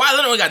 Kawhi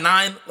Leonard only got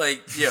 9.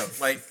 Like, yeah,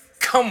 like.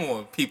 Come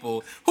on,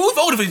 people. Who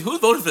voted for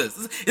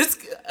this? It's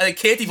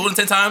KD voted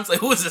 10 times? Like,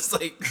 who is this?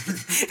 Like,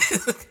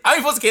 how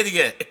many votes did KD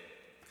get?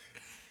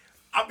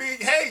 I mean,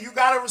 hey, you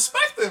gotta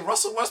respect it.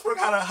 Russell Westbrook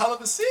had a hell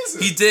of a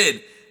season. He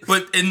did.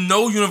 But in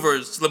no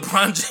universe,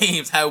 LeBron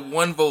James had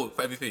 1 vote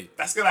for MVP.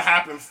 That's gonna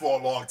happen for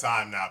a long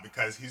time now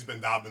because he's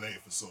been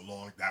dominating for so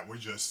long that we're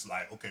just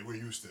like, okay, we're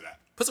used to that.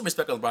 Put some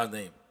respect on LeBron's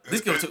name. At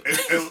least give it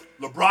to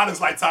LeBron is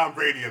like Tom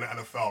Brady in the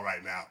NFL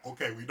right now.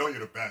 Okay, we know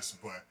you're the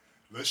best, but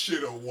let's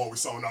share the award with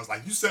someone else.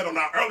 Like you said on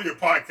our earlier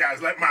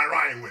podcast, let Matt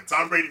Ryan win.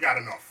 Tom Brady got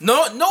enough.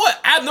 No, I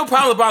have no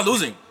problem with LeBron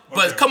losing.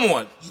 But okay. Come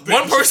on.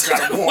 One person.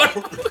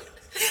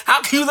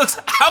 How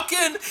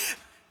can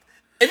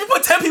if you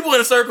put 10 people in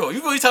a circle,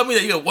 you really tell me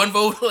that you get 1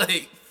 vote?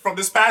 Like, from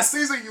this past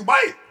season, you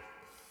might.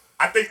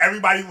 I think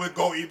everybody would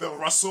go either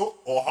Russell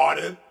or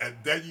Harden, and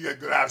then you're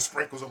gonna have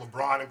sprinkles of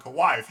LeBron and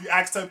Kawhi. If you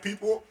ask 10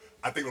 people,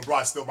 I think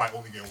LeBron still might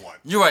only get 1.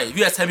 You're right. If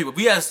you ask 10 people, if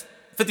we ask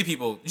 50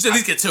 people, you should at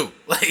least get 2.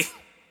 Like,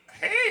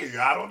 hey,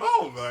 I don't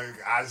know. Like,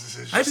 it's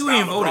just how many people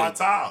even voted?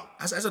 Time.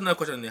 That's another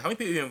question. How many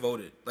people even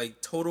voted?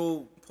 Like,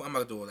 total. I'm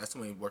not doing that. That's too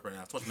much work right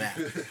now. Too much math.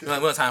 We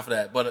don't have time for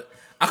that. But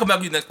I'll come back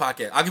to you next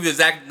podcast. I'll give you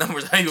exact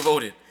numbers how you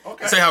voted.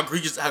 Okay. Say how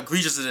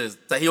egregious it is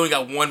that he only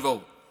got 1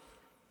 vote.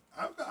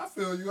 I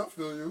feel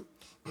you.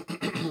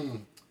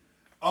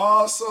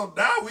 So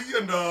now we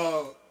in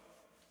the,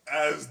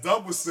 as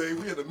Dub was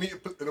saying, we in the meat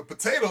and the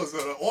potatoes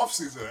of the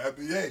offseason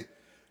NBA.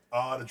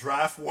 The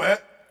draft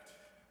went.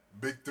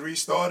 Big 3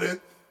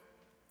 started.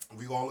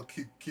 We gonna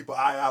keep an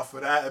eye out for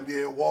that.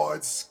 NBA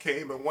awards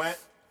came and went.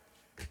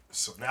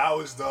 So now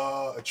is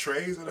the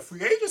trades and the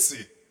free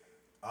agency.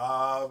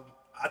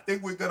 I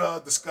think we're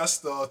gonna discuss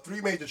the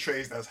 3 major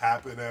trades that's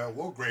happened, and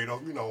we'll grade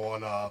them.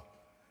 On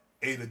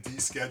A to D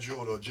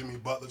schedule, the Jimmy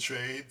Butler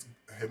trade,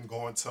 him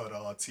going to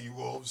the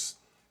T-Wolves,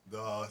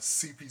 the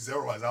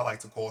CP0, as I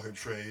like to call him,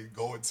 trade,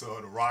 going to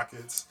the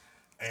Rockets.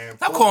 And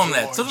stop calling him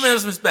that. Those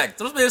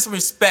men some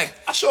respect.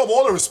 I show him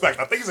all the respect.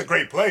 I think he's a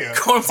great player.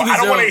 But I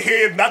don't want to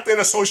hear nothing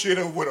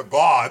associated with a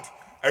guard.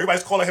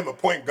 Everybody's calling him a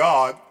point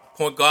guard.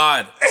 Point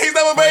guard. And he's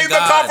never made the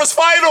conference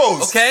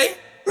finals. Okay.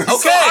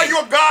 So how you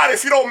a god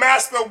if you don't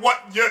master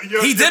what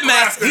you're He did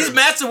master. He's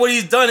mastered what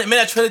he's done. It may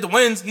not translate to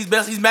wins. He's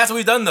mastered what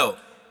he's done though.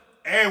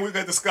 And we're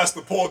gonna discuss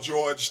the Paul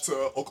George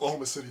to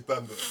Oklahoma City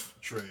Thunder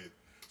trade.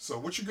 So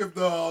what you give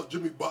the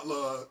Jimmy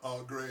Butler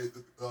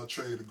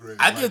trade a grade?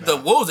 I give the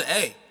Wolves an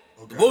A.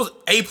 Okay. The Wolves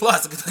A+.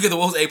 I give the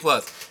Wolves A+.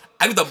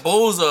 I give the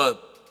Bulls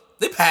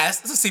they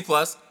passed. It's a C+.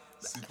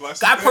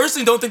 I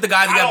personally don't think the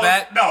guys got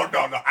back. No.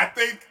 I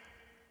think.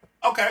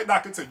 Okay, now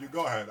continue.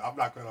 Go ahead. I'm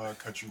not gonna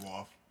cut you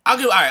off. I'll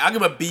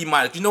give a B-.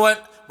 You know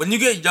what? When you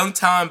get young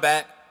talent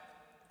back,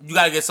 you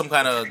gotta get some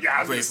kind of I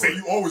was gonna say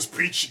you always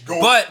preach go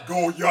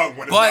young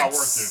when it's not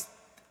working.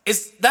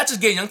 It's not just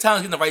getting young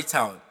talent, getting the right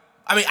talent.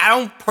 I mean, I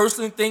don't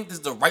personally think this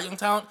is the right young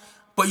talent,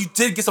 but you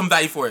did get some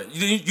value for it.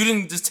 You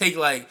didn't just take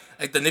like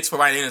the Knicks for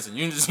Ryan Anderson.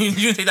 You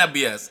didn't take that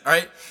BS. All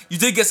right, you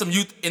did get some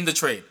youth in the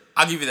trade.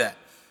 I'll give you that.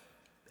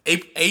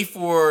 A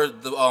for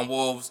the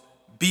Wolves,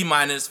 B-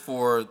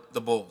 for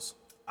the Bulls.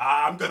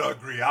 I'm gonna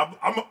agree. I'm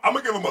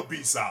gonna give him a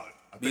B solid.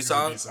 B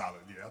solid? B solid.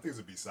 Yeah, I think it's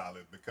a B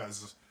solid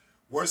because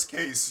worst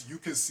case you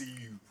can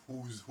see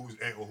who's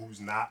A or who's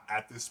not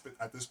at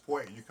this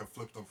point. You can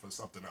flip them for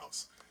something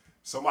else.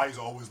 Somebody's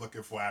always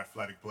looking for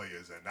athletic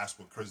players, and that's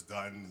what Chris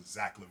Dunn and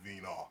Zach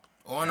LaVine are.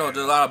 Oh, I know.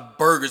 There's a lot of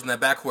burgers in that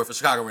backcourt for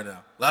Chicago right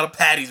now. A lot of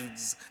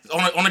patties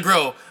on the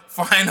grill,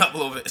 frying up a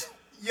little bit.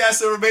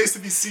 Yes, it remains to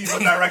be seen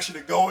what direction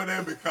they're going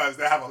in because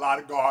they have a lot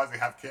of guards. They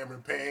have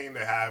Cameron Payne.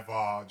 They have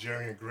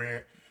Jerry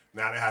Grant.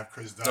 Now they have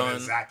Chris Dunn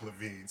and Zach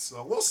LaVine.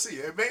 So we'll see.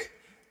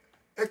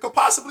 It could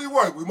possibly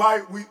work. We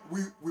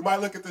might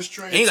look at this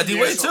trade. And you got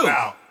D-Wade too.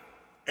 Now.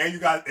 And you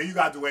got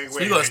Dwayne Wade. So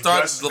you gonna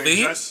start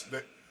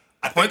LaVine?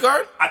 Point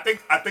guard? I think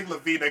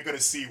LaVine, they're gonna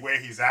see where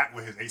he's at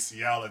with his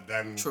ACL and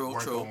then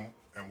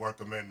work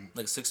him in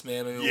like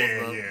 6-man maybe.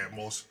 Yeah,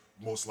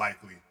 most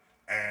likely.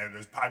 And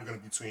there's probably gonna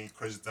be between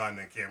Chris Dunn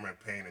and Cameron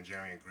Payne and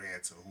Jerry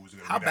Grant. So who's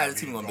gonna? How bad is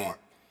the team gonna be?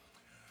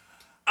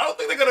 I don't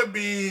think they're gonna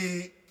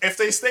be. If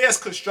they stay as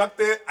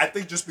constructed, I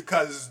think just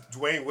because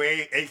Dwayne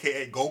Wade,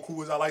 aka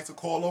Goku, as I like to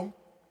call him,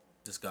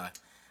 this guy,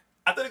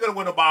 I think they're gonna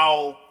win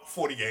about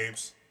 40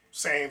 games.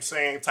 Same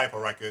type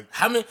of record.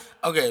 How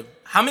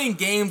many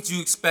games do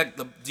you expect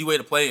the D-Wade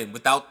to play in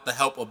without the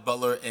help of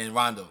Butler and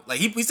Rondo? Like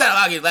he sat a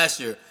lot of games last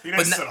year. He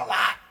didn't sit a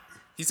lot.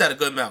 He sat a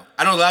good amount.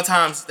 I know a lot of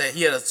times that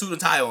he had a suit and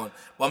tie on.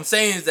 What I'm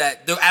saying is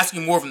that they're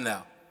asking more of him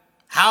now.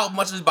 How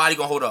much is his body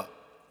gonna hold up?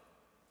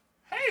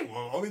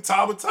 well, only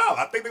time will tell.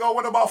 I think they're gonna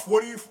win about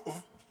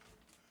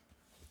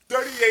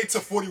 38 to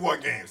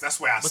 41 games. That's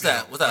where I see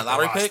that? What's that?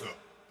 Lottery pick?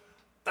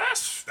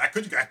 That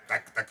could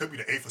be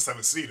the 8th or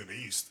 7th seed in the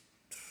East.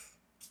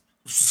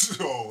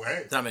 So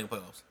hey, they're not making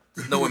playoffs.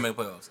 No way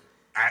making playoffs.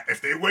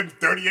 If they win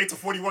 38 to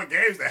 41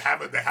 games, they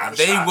have a shot.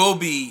 They will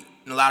be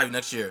in the lottery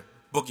next year.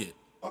 Book it.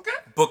 Okay.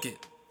 Book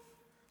it.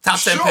 Top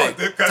 10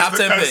 pick. Top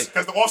 10 pick.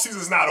 Because the offseason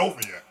is not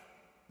over yet.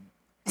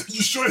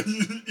 You sure?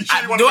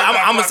 I'm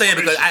gonna say it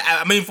because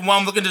I mean, from what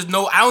I'm looking,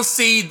 I don't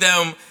see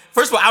them.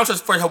 First of all, I don't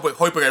trust Fred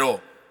Hoiberg at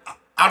all.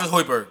 I don't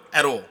trust Hoiberg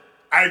at all.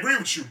 I agree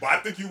with you, but I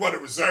think you want to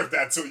reserve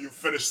that till you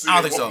finish seeing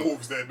what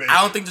moves they're making.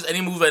 I don't think there's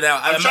any moves right now.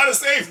 I'm trying to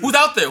save you. Who's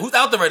out there? Who's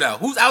out there right now?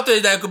 Who's out there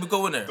that could be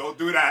going there? Don't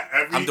do that.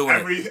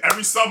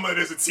 Every summer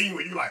there's a team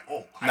where you like,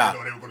 I didn't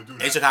know they were going to do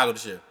that. It's Chicago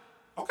this year.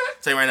 Okay.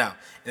 Tell you right now.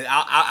 And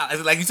I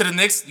like you said, the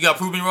Knicks, you got to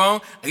prove me wrong.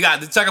 And you got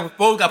the Chicago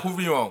Bulls got to prove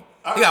me wrong.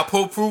 You got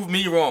to prove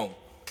me wrong.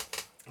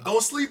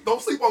 Don't sleep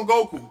on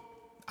Goku.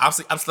 I'm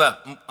slept.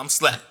 I'm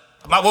slept.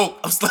 I'm not woke.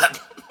 I'm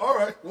slept. All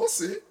right, we'll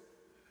see.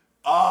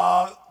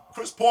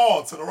 Chris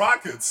Paul to the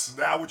Rockets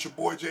now with your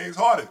boy James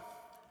Harden.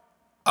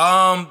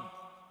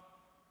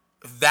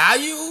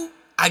 Value,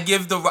 I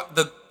give the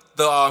Houston.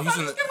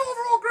 Just give an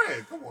overall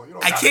grade. Come on,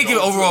 I can't give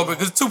it overall because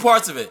there's two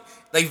parts of it.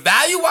 Like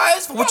value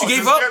wise, for what you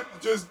gave up.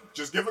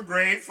 Just give a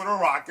grade for the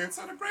Rockets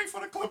and a grade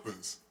for the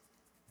Clippers.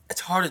 It's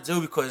hard to do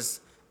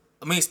because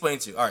let me explain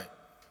to you. All right,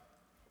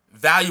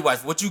 value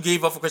wise, what you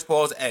gave up for Chris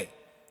Paul is A.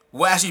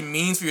 What it actually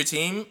means for your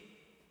team.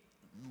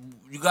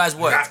 You guys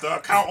what? You have to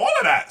account all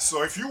of that.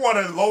 So if you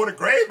want to lower the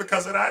grade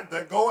because of that,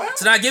 then go ahead.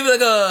 So now I give it like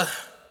a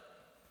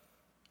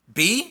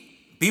B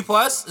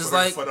plus. It's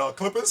like for the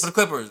Clippers. For the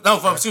Clippers. No,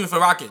 excuse me, for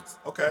the Rockets.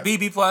 Okay.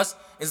 B plus.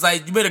 It's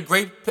like you made a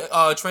great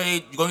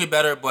trade. You're gonna get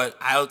better, but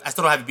I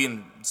still don't have you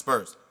beating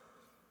Spurs.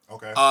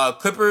 Okay.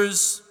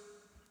 Clippers.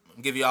 I'll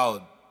give y'all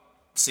a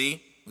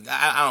C.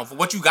 I don't know for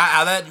what you got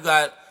out of that. You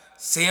got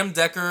Sam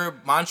Decker,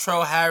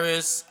 Montrezl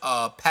Harris,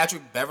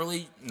 Patrick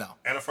Beverly. No.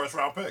 And a first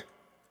round pick.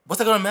 What's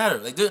that gonna matter?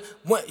 Like,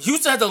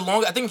 Houston had the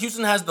longest. I think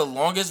Houston has the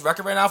longest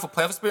record right now for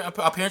playoff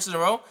appearances in a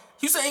row.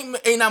 Houston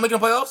ain't not making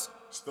the playoffs.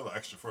 Still an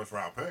extra first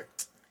round pick.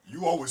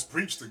 You always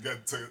preach to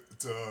get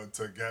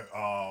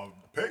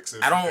picks.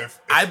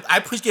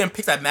 I preach getting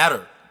picks that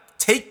matter.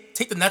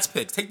 Take the Nets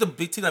picks. Take the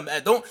big team that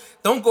matter.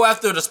 Don't go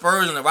after the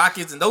Spurs and the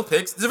Rockets and those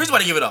picks. There's a reason why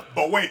they give it up.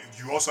 But wait,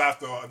 you also have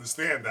to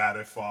understand that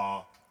if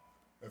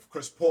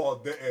Chris Paul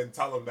didn't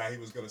tell him that he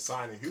was going to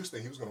sign in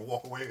Houston, he was going to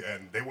walk away,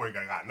 and they weren't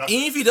going to got nothing.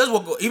 Even if he does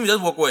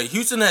walk away,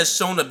 Houston has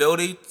shown the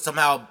ability to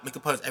somehow make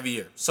the playoffs every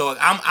year. So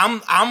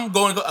I'm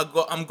going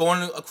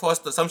across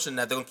the assumption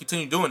that they're going to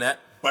continue doing that.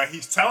 But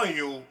he's telling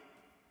you,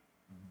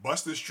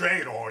 bust this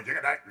trade, or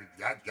you're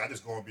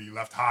just going to be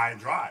left high and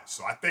dry.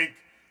 So I think,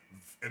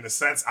 in a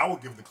sense, I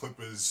would give the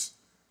Clippers.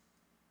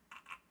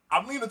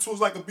 I'm leaning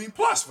towards like a B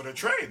plus for the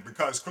trade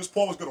because Chris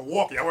Paul was going to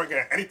walk. Y'all weren't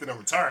getting anything in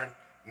return.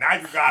 Now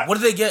you got. What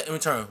did they get in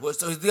return?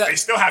 They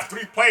still have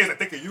 3 players that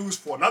they could use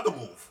for another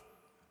move,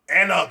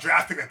 and a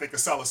draft pick that they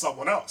could sell to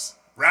someone else,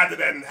 rather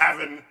than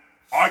having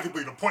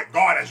arguably the point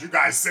guard, as you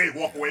guys say,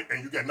 walk away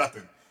and you get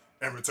nothing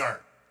in return.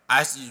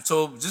 I see.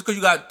 So just because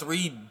you got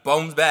 3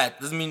 bones back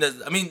doesn't mean that.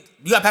 I mean,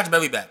 you got Patrick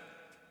Beverly back.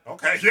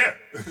 Okay, yeah.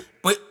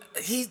 But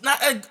he's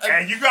not.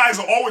 And you guys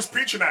are always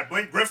preaching that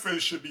Blake Griffin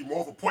should be more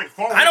of a point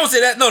forward. I don't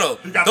say that. No.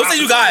 Don't say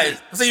you guys.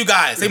 Don't say you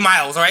guys. Say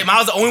Miles. All right,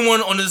 Miles is the only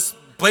one on this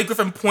Blake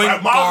Griffin point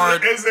guard.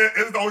 Miles is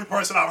the only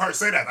person I've heard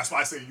say that. That's why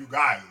I say you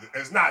guys.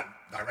 It's not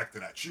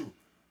directed at you.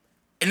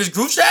 In this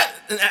group chat,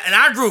 in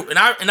our group, in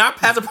our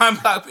Path to Prime,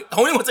 the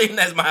only one saying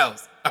that is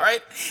Miles. All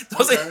right.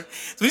 So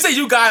you say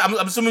you guys.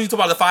 I'm assuming you talk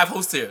about the 5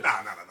 hosts here. Nah.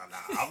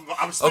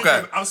 I'm speaking.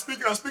 Okay. I'm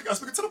speaking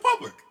to the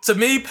public. To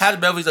me,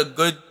 Patrick Beverly's a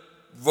good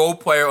role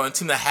player on a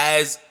team that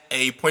has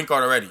a point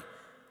guard already.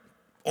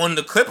 On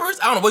the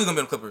Clippers, I don't know what he's gonna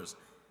be on the Clippers.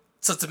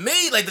 So to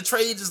me, like the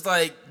trade is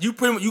like you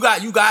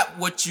got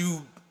what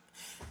you.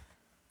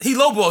 He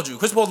lowballed you.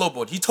 Chris Paul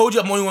lowballed. He told you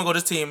I'm only gonna go to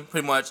this team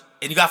pretty much,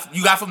 and you got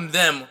from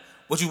them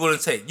what you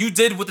wouldn't take. You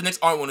did what the Knicks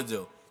aren't going to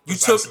do. You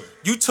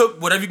took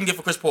whatever you can get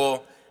for Chris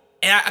Paul,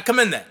 and I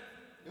commend that.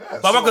 Yeah,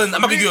 but I'm not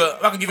gonna give you a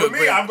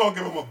grade. I'm gonna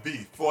give him a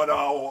B. For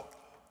the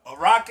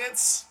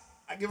Rockets,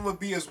 I give him a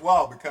B as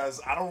well because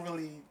I don't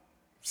really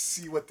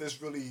see what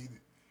this really.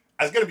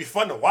 It's gonna be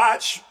fun to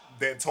watch.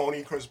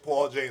 D'Antoni, Chris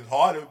Paul, James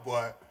Harden,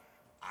 but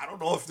I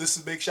don't know if this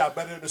is make shot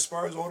better than the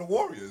Spurs or the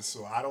Warriors.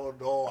 So I don't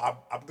know.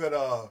 I'm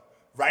gonna.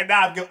 Right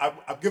now,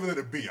 I'm giving it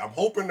a B. I'm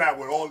hoping that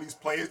with all these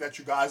players that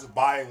you guys are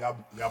buying,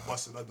 y'all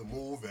bust another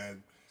move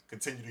and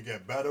continue to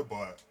get better.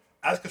 But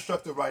as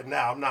constructed right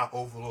now, I'm not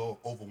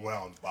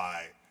overwhelmed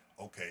by,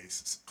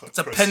 it's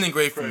a pending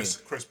grade for me.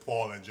 Chris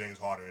Paul and James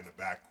Harden in the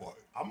backcourt.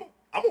 I'm going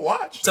to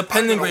watch. It's a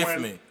pending grade for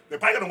me. They're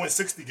probably going to win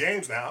 60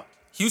 games now.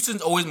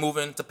 Houston's always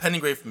moving. It's a pending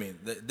grade for me.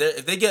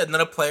 If they get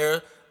another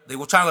player, they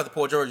will try and let the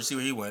Paul George to see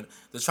where he went.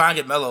 They're trying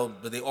to get Melo,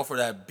 but they offer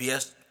that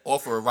BS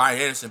offer of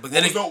Ryan Anderson. But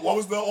what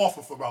was the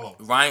offer for Melo?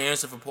 Ryan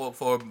Anderson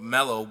for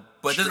Melo.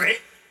 But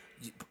straight?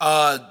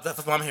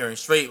 That's what I'm hearing.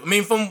 Straight. I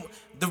mean, from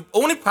The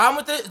only problem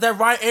with it is that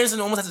Ryan Anderson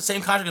almost has the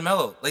same contract as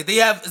Melo. Like they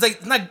have, it's like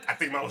it's not. I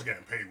think Melo's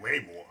getting paid way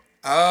more.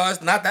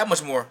 It's not that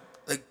much more.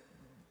 Like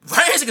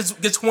Ryan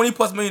Anderson gets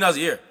 $20+ million a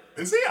year.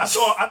 Is he? I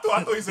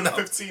thought he's in the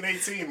 15,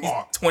 18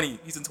 mark. He's 20.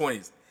 He's in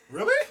 20s.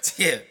 Really?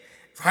 Yeah.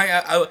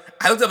 Ryan, I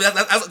looked up.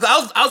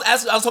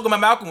 I was talking about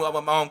Malcolm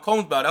about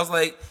Combs about it. I was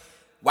like,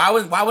 why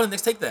wouldn't the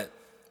Knicks take that?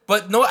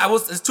 But no,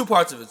 it's two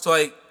parts of it. So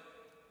like,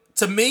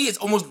 to me, it's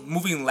almost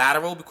moving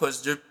lateral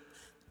because you're.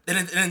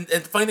 And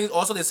the funny thing is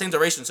also they're the same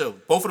duration too.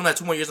 Both of them have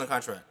 2 more years on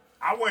contract.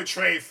 I wouldn't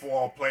trade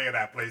for a player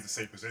that plays the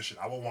same position.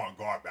 I would want a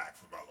guard back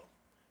for Melo.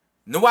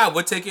 You know why I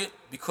would take it?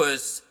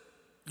 Because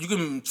you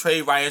can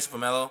trade Ryan Anderson for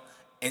Melo,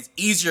 and it's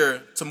easier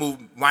to move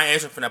Ryan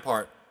Anderson from that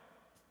part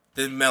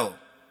than Melo.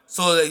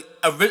 So like,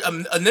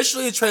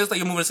 initially the trade looks like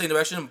you're moving in the same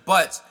direction,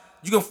 but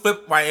you can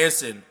flip Ryan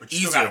Anderson But you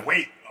easier. still gotta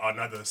wait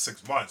another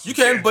 6 months. You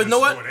can, but you know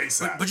what? Do it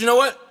ASAP. But you know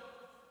what?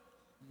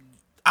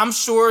 I'm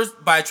sure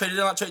by trade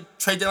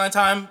deadline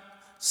time,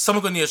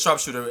 someone's gonna need a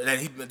sharpshooter,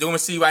 and they're gonna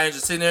see Ryan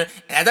Anderson sitting there.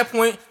 And at that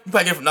point, you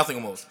probably get him for nothing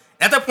almost.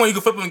 At that point, you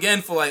can flip him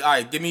again for like, all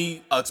right, give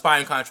me an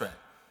expiring contract.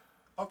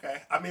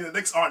 Okay, I mean the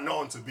Knicks aren't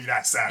known to be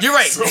that savvy. You're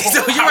right. So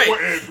You're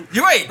right.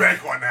 You're right.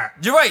 Bank on that.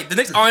 You're right. The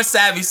Knicks aren't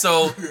savvy,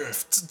 so Yeah.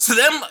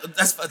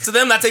 to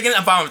them not taking it,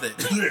 I'm fine with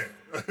it.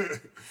 Yeah.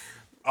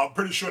 I'm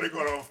pretty sure they're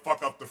gonna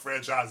fuck up the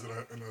franchise in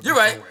a You're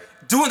right. way.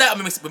 Doing that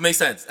would make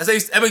sense.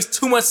 That makes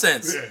too much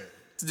sense Yeah.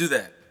 to do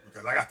that.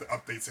 Because I got the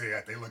updates here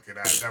that they looking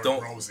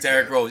at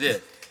Derrick Rose, yeah.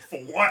 For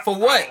what? For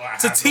what? I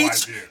To have no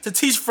teach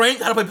idea.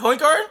 Frank how to play point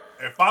guard?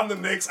 If I'm the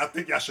Knicks, I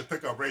think y'all should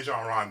pick up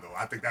Rajon Rondo.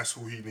 I think that's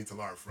who he needs to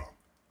learn from.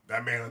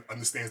 That man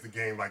understands the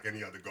game like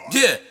any other guard.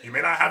 Yeah. He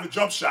may not have a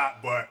jump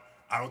shot, but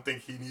I don't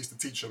think he needs to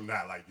teach him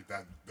that. Like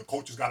that, the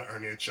coaches got to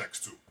earn their checks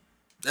too.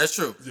 That's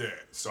true. Yeah.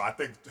 So I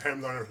think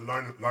him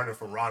learning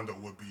from Rondo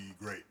would be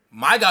great.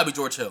 My guy be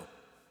George Hill.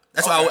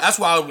 That's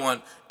why I would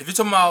want. If you're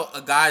talking about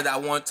a guy that I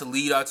want to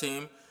lead our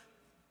team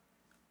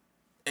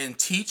and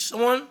teach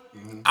someone,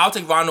 I'll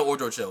take Rondo or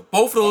George Hill.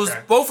 Both of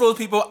those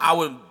people, I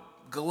would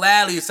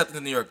gladly accept in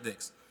the New York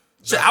Knicks.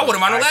 Shit, I would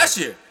have Rondo last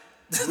year.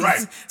 Right.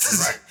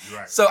 You're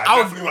right. So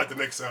I definitely want the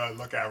Knicks to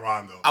look at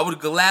Rondo. I would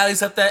gladly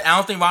accept that. I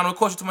don't think Rondo will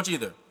cost you too much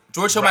either.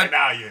 George Hill right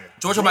now, yeah.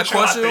 George Hill might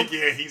cost you. I think,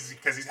 yeah,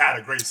 because he's had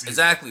a great season.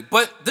 Exactly.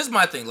 But this is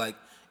my thing. Like,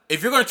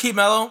 if you're gonna keep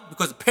Melo,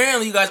 because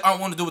apparently you guys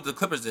aren't wanting to do what the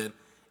Clippers did.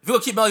 If you're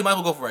gonna keep Melo, you might as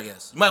well go for it. I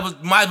guess you might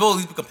as well at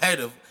least be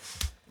competitive.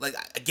 Like,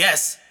 I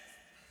guess.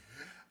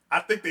 I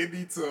think they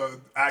need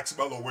to ask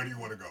Melo, where do you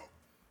want to go?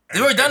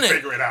 They've already done it.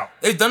 Figure it out.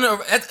 They've done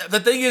it. The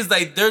thing is,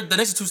 like, the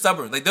Knicks are too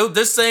stubborn. Like,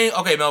 they're saying,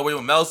 okay, Melo, where do you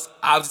want? Melo's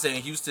obviously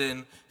saying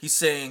Houston. He's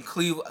saying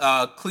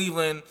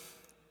Cleveland,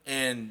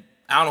 and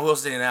I don't know who else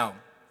is saying now.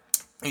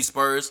 He's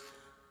Spurs.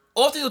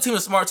 All three of the teams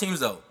are smart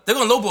teams, though. They're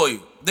gonna lowball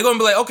you. They're gonna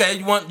be like, okay,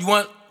 you want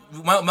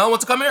Melo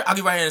wants to come here? I'll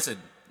give Ryan Anderson.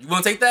 You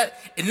want to take that?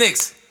 And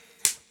Knicks,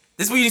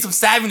 this is where you need some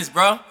savviness,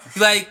 bro.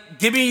 You like,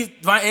 give me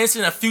Ryan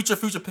Anderson a future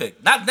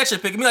pick, not next year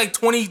pick. Give me like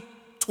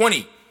 2020.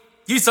 Give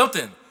me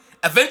something.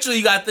 Eventually,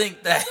 you gotta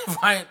think that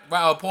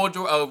Paul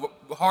George,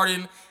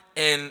 Harden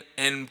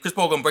and Chris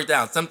Paul are gonna break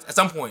down at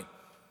some point.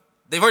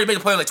 They've already made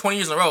the play like 20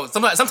 years in a row.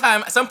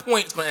 Sometime at some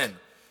point it's gonna end.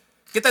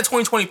 Get that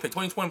 2020 pick.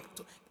 2020.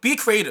 Be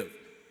creative.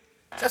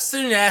 Just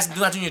sit in your ass and do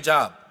not doing your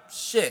job.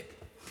 Shit.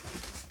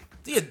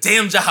 Do your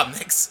damn job,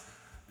 Knicks.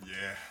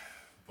 Yeah,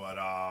 but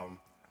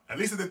at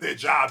least they did their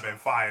job and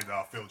fired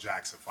Phil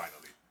Jackson finally.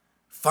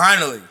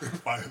 Finally,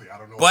 I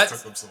don't know but what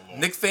took them so long.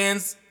 Knicks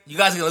fans, you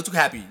guys are a little too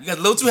happy. You guys are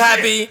a little too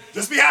happy.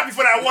 Just be happy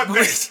for that one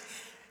thing.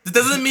 It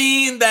doesn't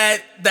mean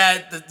that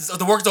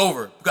the work's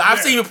over. Because I've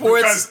seen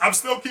reports. Because I'm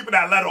still keeping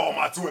that letter on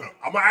my Twitter.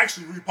 I'm going to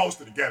actually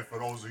repost it again for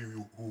those of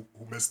you who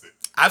missed it.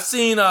 I've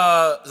seen,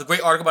 it's a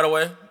great article, by the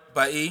way,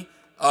 by E.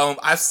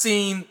 I've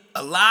seen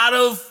a lot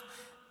of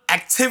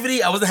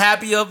activity I wasn't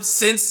happy of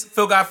since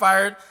Phil got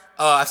fired.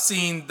 I've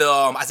seen the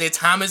Isaiah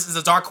Thomas is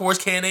a dark horse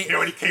candidate. He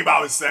already came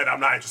out and said, I'm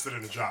not interested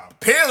in the job.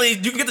 Apparently,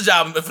 you can get the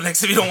job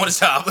if you don't want a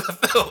job.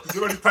 Phil. He's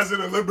already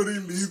president of Liberty.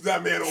 Leave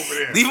that man over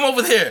there. Leave him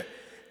over there.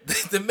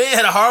 The man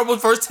had a horrible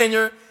first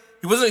tenure.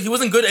 He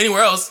wasn't good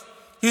anywhere else.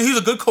 He was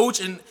a good coach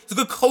in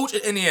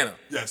Indiana.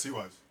 Yes, he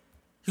was.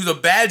 He was a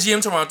bad GM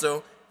in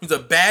Toronto. He was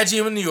a bad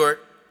GM in New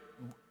York.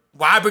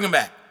 Why bring him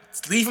back?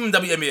 Leave him in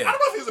WNBA. I don't know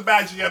if he was a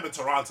bad GM in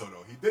Toronto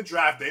though. He did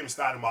draft Damon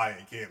Stoudemire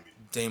and Camby.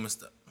 Damon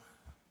Stoudemire.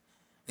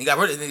 He got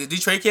rid of. Did he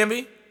trade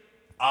Camby?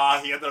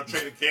 He ended up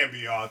trading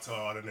Camby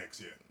to the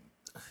Knicks. Yeah.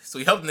 So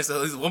he helped the Knicks at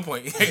least at one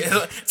point.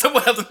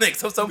 Someone helped the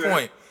Knicks at some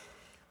point.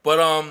 But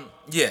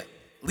yeah,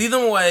 leave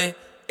them away.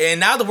 And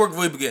now the work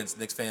really begins,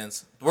 Knicks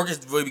fans. The work is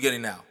really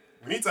beginning now.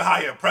 We need to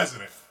hire a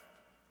president.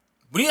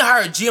 We need to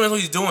hire a GM. That's what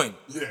he's doing.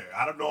 Yeah,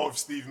 I don't know if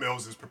Steve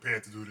Mills is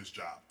prepared to do this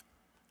job.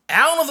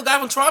 I don't know if the guy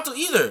from Toronto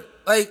either.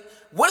 Like,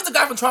 what does the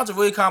guy from Toronto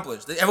really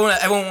accomplish?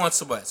 Everyone wants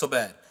so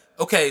bad.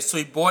 Okay, so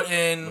he brought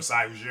in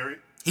Masai Ujiri.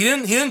 He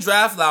didn't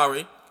draft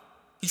Lowry.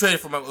 He traded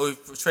for him,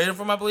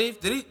 I believe.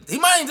 Did he? He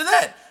might even do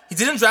that. He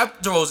didn't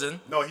draft DeRozan.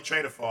 No, he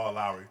traded for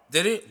Lowry.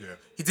 Did he? Yeah.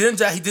 He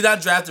did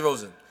not draft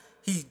DeRozan.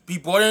 He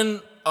brought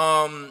in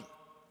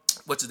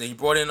what's his name? He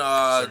brought in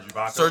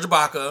Serge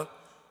Ibaka.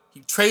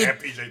 He traded and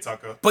PJ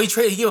Tucker. But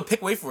he gave a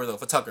pick away for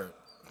Tucker.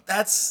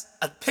 That's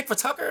a pick for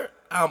Tucker?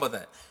 I don't know about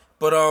that.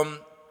 But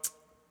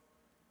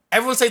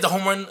everyone says it's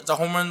a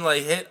home run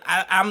like hit.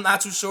 I'm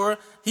not too sure.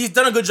 He's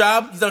done a good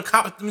job. He's done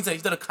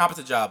a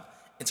competent job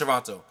in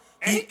Toronto.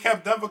 And he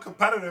kept Denver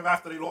competitive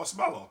after they lost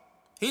Melo.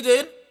 He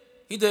did.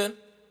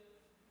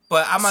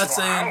 But I'm not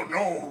saying. I don't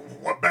know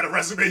what better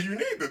resume you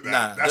need than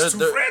that. Nah, That's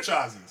two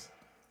franchises.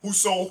 Who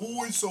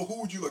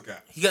would you look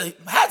at? He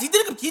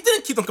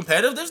didn't keep them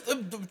competitive.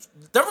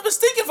 Denver been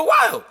stinking for a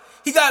while.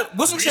 He got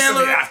Wilson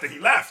Chandler after he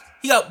left.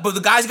 But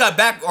the guys he got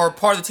back are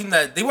part of the team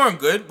that they weren't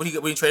good when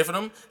he traded for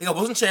them. He got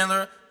Wilson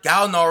Chandler,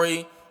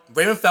 Gallinari,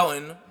 Raymond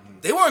Felton. Mm-hmm.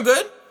 They weren't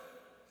good.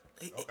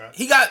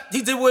 He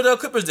did what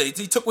Clippers did.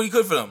 He took what he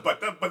could for them.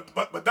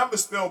 But Denver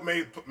still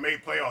made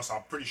playoffs.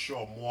 I'm pretty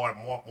sure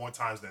more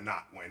times than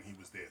not when he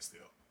was there still,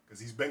 because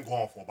he's been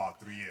gone for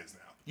about 3 years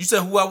now. You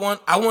said who I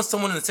want? I want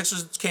someone in the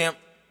Sixers camp.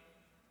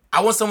 I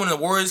want someone in the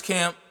Warriors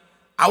camp.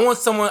 I want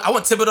Thibodeau.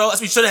 That's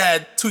what we should have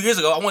had 2 years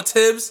ago. I want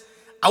Tibbs.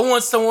 I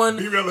want someone.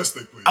 Be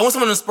realistic, please. I want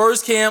someone in the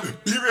Spurs camp.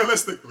 Be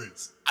realistic,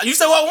 please. You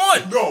said what I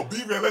want. No,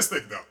 be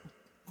realistic though.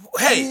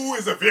 Hey, who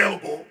is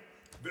available?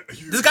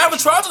 This guy from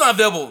Toronto not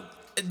available.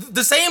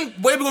 The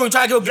same way we're going to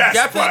try to get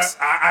draft picks.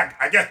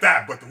 I get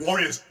that, but the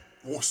Warriors,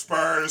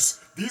 Spurs,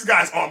 these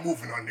guys aren't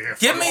moving on there.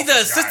 Give me the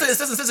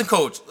assistant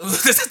coach,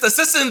 the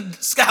assistant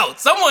scout,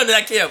 someone in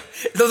that camp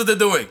knows what they're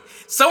doing.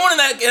 Someone in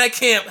that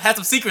camp has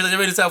some secrets that they're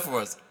ready to tell for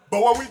us.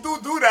 But when we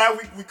do that,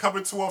 we come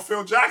into a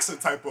Phil Jackson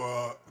type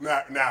of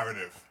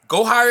narrative.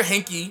 Go hire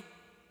Henke.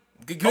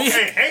 Give me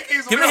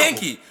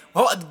Henke.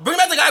 Well, bring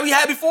back the guy we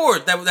had before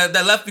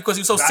that left because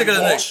he was so sick of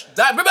the Knicks.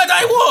 Bring back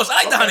Donnie Walsh.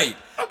 I like Donnie.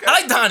 Okay. I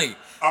like Donnie.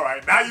 All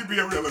right, now you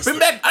being realistic. Bring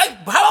back.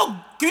 How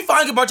about can we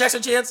finally give Mark Jackson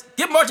a chance?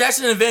 Give Mark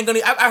Jackson and Van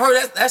Gundy. I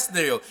heard that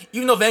scenario.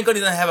 Even though Van Gundy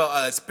doesn't have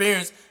a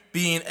experience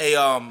being a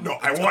no,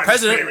 I want an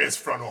experienced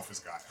front office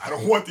guy. I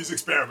don't want these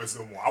experiments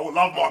no more. I would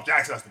love Mark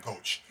Jackson as the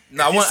coach.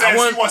 No, he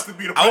wants to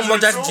be the president. I want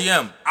Mark Jackson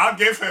GM. I'll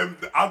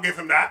give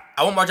him that.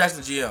 I want Mark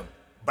Jackson GM.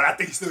 But I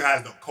think he still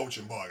has the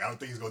coaching bug. I don't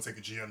think he's going to take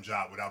a GM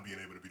job without being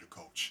able to be the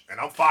coach. And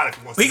I'm fine if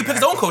he wants to. But he can pick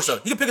his own coach though.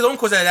 He can pick his own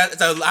coach.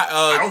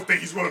 I don't think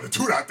he's willing to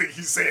do that. I think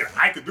he's saying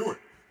I can do it.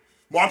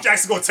 Mark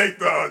Jackson's going to take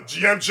the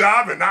GM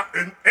job and not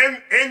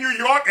in New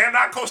York and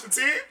not coach the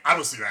team. I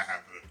don't see that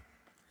happening.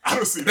 I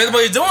don't see that. That's what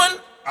you're doing.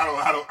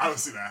 I don't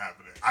see that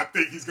happening. I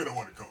think he's going to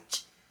want to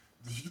coach.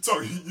 You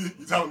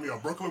telling me a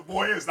Brooklyn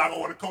boy is not going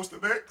to want to coach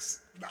the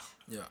Knicks? No.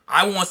 Yeah,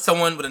 I want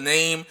someone with a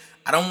name.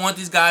 I don't want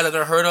these guys that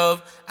I've heard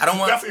of.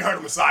 Definitely heard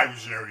of Masai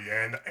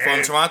Ujiri and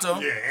from Toronto.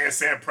 Yeah, and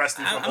Sam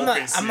Presti from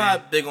OKC. I'm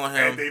not big on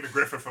him. And David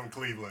Griffin from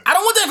Cleveland. I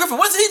don't want David Griffin.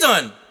 What's he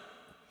done?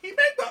 He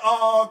made the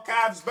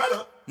Cavs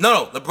better.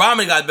 No, LeBron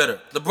made guys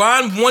better.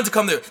 LeBron wanted to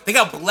come there. They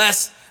got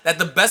blessed that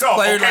the best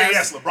player.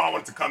 Yes, LeBron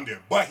wanted to come there,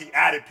 but he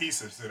added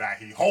pieces to that.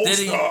 He holds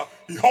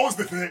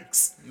the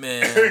Knicks.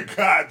 Man, and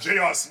got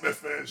J.R.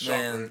 Smith and Shumpert.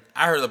 Man,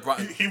 I heard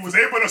LeBron. He was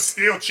able to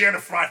steal Channing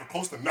Frye for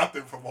close to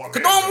nothing from Orlando.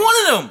 Because no one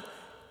wanted him.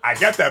 I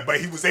get that, but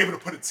he was able to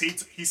put a team.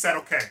 He said,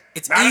 "Okay,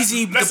 it's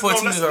easy to put a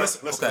team together."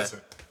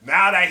 Listen.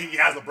 Now that he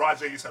has LeBron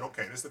James, he said,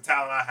 "Okay, this is the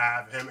talent I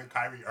have." Him and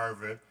Kyrie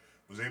Irving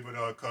was able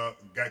to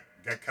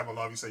get Kevin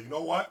Love. He said, "You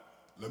know what?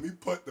 Let me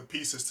put the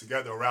pieces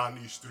together around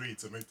these three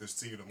to make this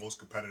team the most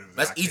competitive."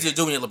 That's easy to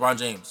do when you're LeBron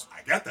James.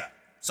 I get that.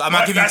 So I'm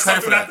not giving you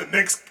credit for that. That's something that the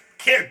Knicks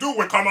can't do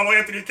with Carmelo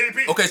Anthony and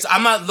KP. Okay, so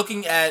I'm not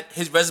looking at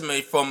his resume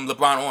from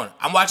LeBron on.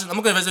 I'm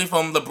looking at his resume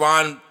from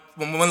LeBron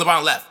when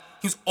LeBron left.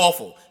 He was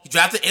awful. He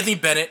drafted Anthony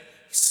Bennett.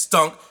 He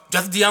stunk.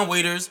 Drafted Deion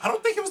Waiters. I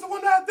don't think he was the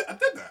one that did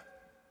that.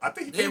 I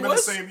think he came in the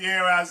same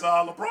year as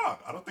LeBron.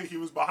 I don't think he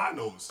was behind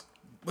those.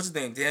 What's his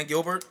name? Dan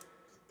Gilbert?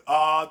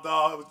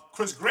 The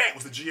Chris Grant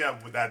was the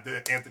GM with that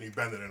Anthony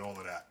Bennett and all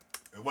of that.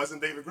 It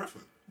wasn't David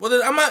Griffin. Well,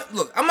 then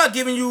I'm not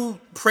giving you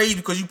praise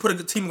because you put a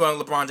good team on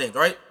LeBron James,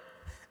 all right?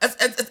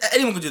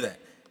 Anyone can do that.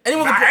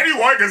 Anyone,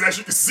 because as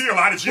you can see, a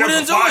lot of GMs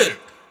didn't do it.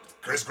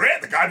 Chris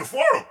Grant, the guy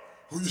before him,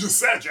 who you just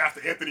said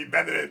drafted Anthony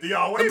Bennett and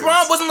Deion Waiters.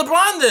 LeBron wasn't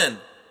LeBron then.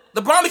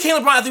 LeBron became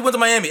LeBron after he went to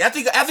Miami. After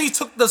he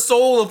took the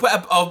soul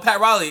of Pat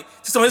Riley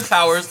to some of his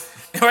powers,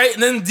 right?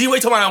 And then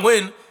D-Wade told him how to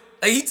win.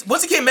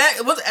 Once he came back,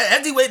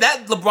 at D-Wade,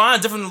 that LeBron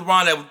is different than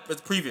LeBron that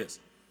was previous.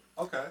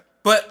 Okay.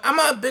 But I'm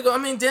not big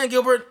on, Dan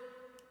Gilbert,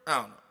 I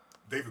don't know.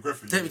 David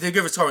Griffin. David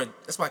Griffin's torrent.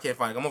 That's why I can't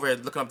find him. I'm over here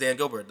looking up Dan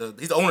Gilbert.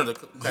 He's the owner of the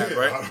Cavs,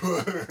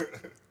 right?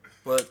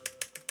 But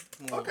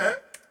okay.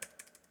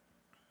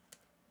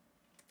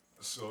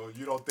 So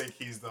you don't think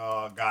he's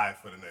the guy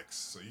for the Knicks?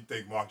 So you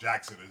think Mark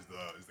Jackson is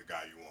the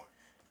guy you want?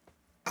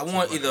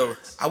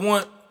 I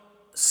want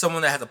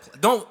someone that has a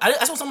plan. I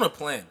just want someone to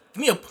plan.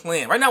 Give me a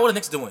plan. Right now, what are the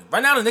Knicks doing?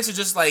 Right now, the Knicks are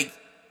just like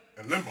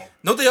in limbo.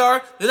 No, they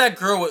are. They're that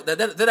girl. They're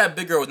that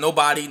big girl with no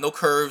body, no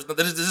curves.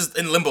 They're just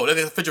in limbo. They're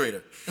like a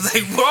refrigerator. It's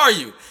like, where are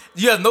you?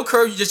 You have no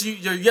curves. You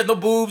have no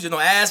boobs. You have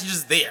no ass. You're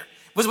just there.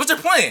 What's your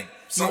plan?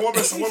 Some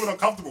women are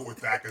comfortable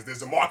with that because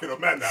there's a market of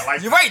men that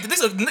like. You're right. The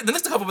Knicks are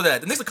comfortable with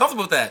that. The Knicks are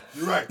comfortable with that.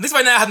 You're right. The Knicks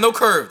right now have no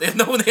curve. They have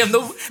no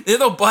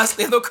bust.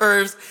 They have no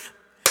curves.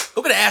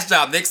 Go get an ass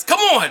job, Knicks. Come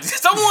on,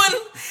 someone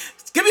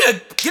Give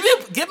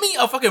me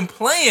a fucking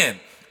plan.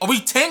 Are we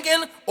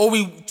tanking or are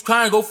we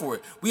trying to go for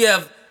it? We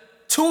have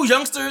 2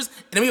 youngsters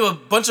and then we have a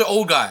bunch of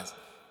old guys.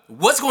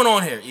 What's going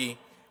on here, E?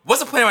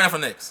 What's the plan right now for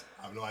Knicks?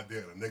 I have no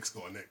idea. The Knicks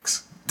going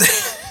Knicks.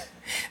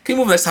 Can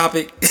we move to the next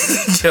topic?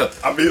 Yo.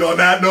 I mean, on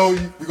that note,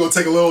 we're going to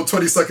take a little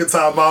 20-second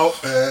time out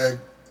and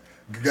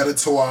get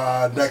into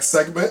our next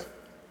segment,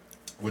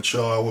 which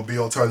will be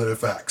alternative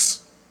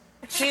facts.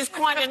 She's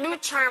coined a new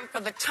term for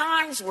the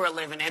times we're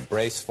living in.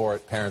 Brace for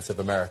it, parents of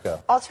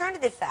America.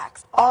 Alternative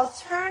facts.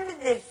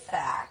 Alternative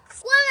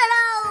facts. What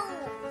are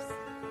those?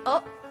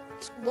 Oh,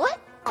 what?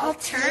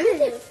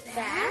 Alternative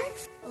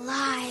facts?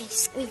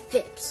 Lies and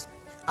fibs.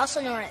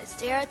 Also known as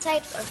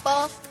stereotypes or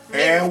false.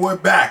 And we're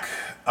back.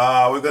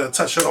 We're going to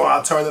touch on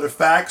alternative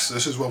facts.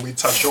 This is when we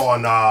touch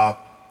on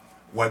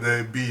whether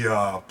it be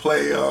a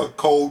player,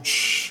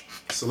 coach,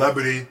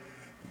 celebrity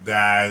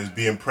that is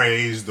being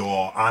praised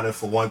or honored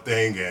for one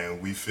thing,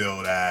 and we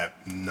feel that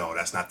no,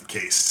 that's not the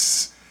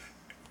case.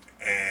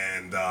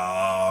 And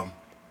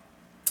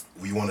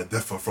we want to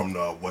differ from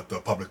what the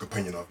public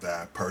opinion of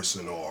that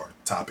person or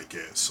topic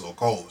is. So,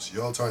 Coles,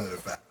 your alternative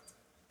fact.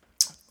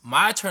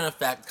 My alternative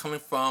fact coming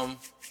from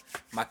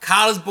my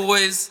college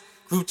boys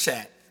group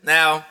chat.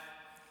 Now,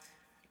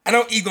 I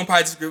know E's gonna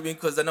probably disagree with me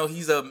because I know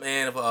he's a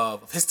man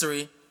of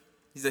history.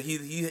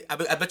 I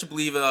bet you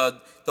believe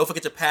don't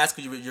forget your past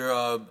because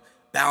you're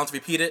bound to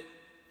repeat it.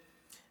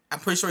 I'm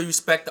pretty sure you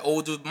respect the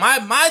old dude.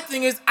 My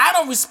thing is I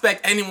don't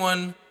respect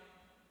anyone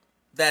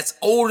that's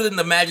older than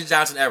the Magic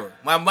Johnson era.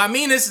 My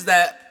meanness is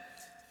that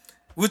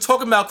we were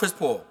talking about Chris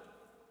Paul,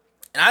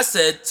 and I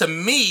said to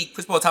me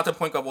Chris Paul top 10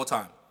 point guard of all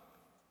time.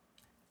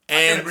 And,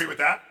 I can agree with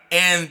that.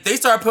 And they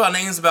started putting out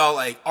names about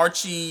like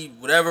Archie,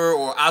 whatever,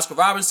 or Oscar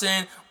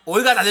Robertson, or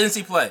you guys I didn't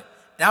see play.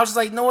 And I was just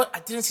like, you know what? I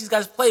didn't see these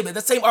guys play. But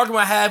the same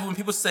argument I have when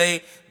people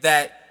say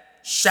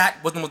that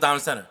Shaq wasn't the most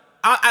dominant center.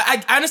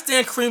 I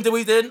understand Kareem did what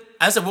he did.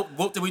 I understand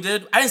Wilt did what he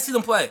did. I didn't see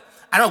them play.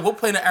 I know Wilt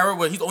played in an era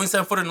where he's the only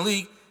 7-footer in the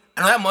league.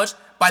 I know that much.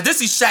 But I did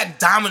see Shaq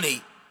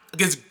dominate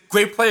against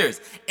great players.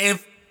 And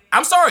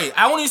I'm sorry,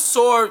 I only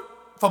saw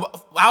from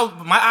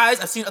my eyes.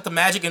 I've seen at the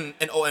Magic and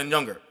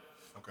younger.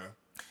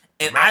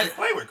 And Magic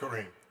played with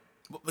Kareem.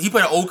 He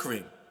played an old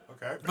Kareem.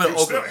 Okay, but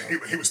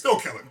he was still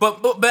killing.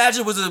 But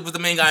Magic was the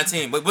main guy on the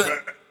team. But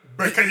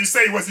can you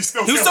say was he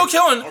still? He was still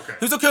killing. Okay.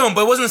 He was still killing,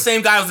 but it wasn't the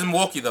same guy who was in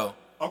Milwaukee though.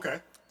 Okay.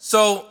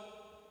 So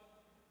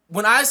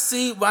when I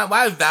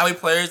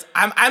evaluate players,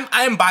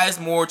 I'm biased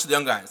more to the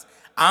young guys.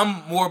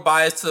 I'm more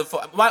biased to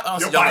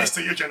you're biased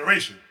to your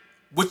generation,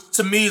 which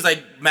to me is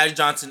like Magic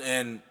Johnson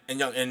and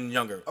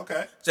younger.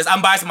 Okay. Just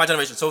I'm biased to my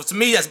generation. So to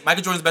me, that's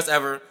Michael Jordan's best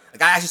ever.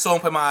 Like I actually saw him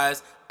play my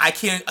eyes. I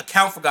can't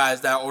account for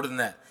guys that are older than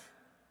that.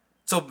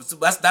 So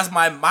that's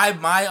my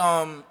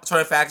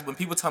alternative facts. When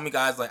people tell me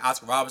guys like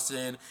Oscar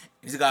Robertson,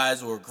 these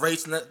guys were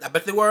greats, and I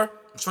bet they were.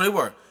 I'm sure they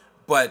were.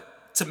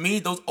 But to me,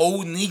 those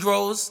old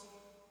Negroes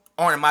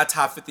aren't in my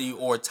top 50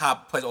 or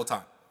top players all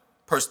time,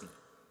 personally.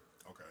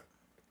 Okay.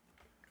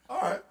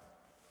 All right.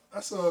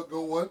 That's a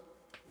good one.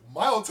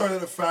 My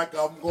alternative fact,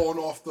 I'm going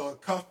off the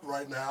cuff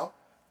right now,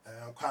 and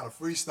I'm kind of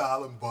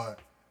freestyling, but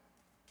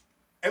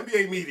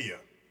NBA media.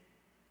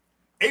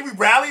 Avery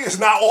Bradley is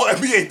not all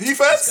NBA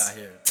defense? This guy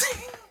here.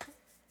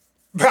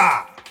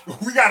 Nah,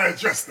 we gotta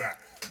address that.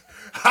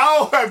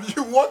 How have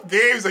you, what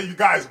games are you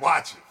guys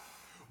watching?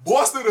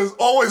 Boston is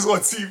always on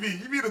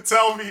TV. You mean to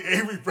tell me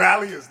Avery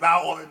Bradley is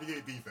not all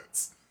NBA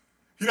defense?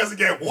 He doesn't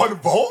get one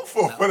vote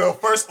for the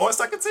first or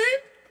second team?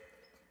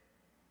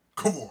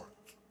 Come on.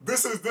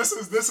 This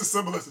is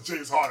similar to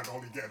James Harden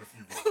only getting a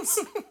few votes.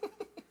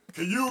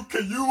 Can you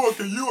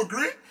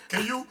agree?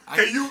 Can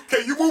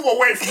you move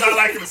away from not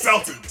liking the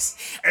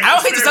Celtics? I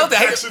don't hate the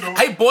Celtics.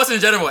 I hate Boston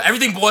in general.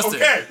 Everything Boston.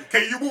 Okay,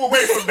 can you move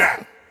away from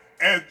that?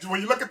 And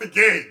when you look at the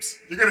games,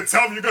 you're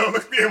gonna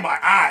look me in my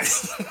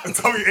eyes and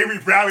tell me Avery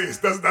Bradley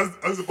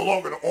doesn't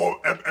belong in an all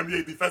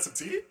NBA defensive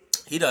team?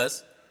 He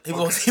does. He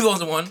belongs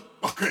to one.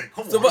 Okay,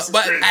 come on. So, but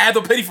I have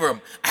no pity for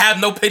him.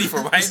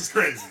 Right? This is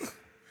crazy.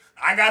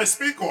 I gotta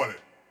speak on it.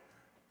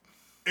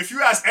 If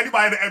you ask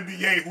anybody in the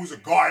NBA who's a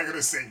guard, you're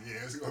gonna say,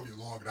 yeah, it's gonna be a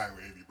long night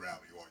with Avery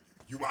Bradley on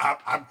you.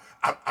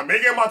 I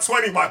may get my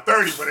 20, my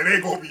 30, but it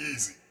ain't gonna be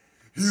easy.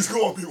 He's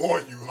gonna be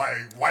on you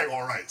like white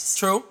on rice.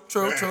 True.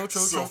 So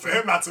for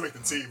him not to make the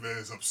team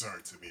is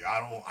absurd to me. I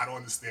don't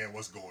understand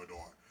what's going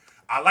on.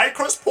 I like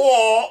Chris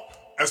Paul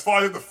as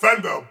far as a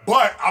defender,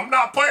 but I'm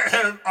not putting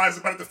him as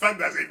a better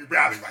defender as Avery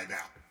Bradley right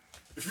now.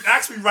 If you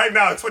ask me right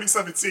now in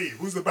 2017,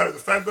 who's the better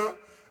defender?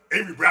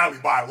 Avery Bradley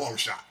by a long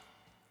shot.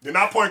 You're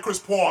not putting Chris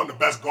Paul on the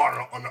best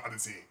guard on the other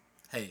team.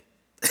 Hey.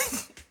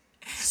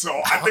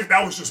 So I think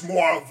that was just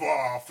more of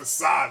a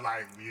facade,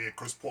 like, yeah,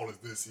 Chris Paul is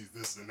this, he's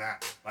this and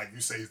that. Like you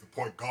say, he's the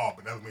point guard,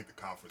 but never made the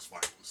conference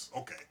finals.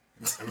 Okay.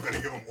 And we're going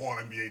to give him all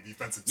NBA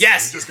defensive team.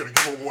 Yes. We're just going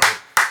to give him away.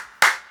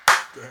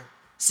 Okay.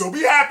 So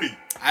be happy.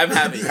 I'm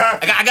happy.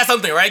 I got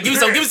something, right? Give me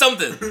something.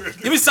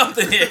 Give me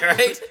something here,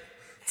 right?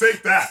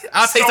 Take that.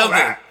 I'll take something.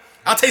 That.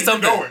 I'll take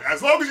something. You know it.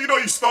 As long as you know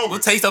you stole it. We'll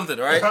take something,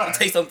 right? We'll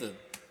take something.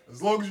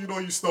 As long as you know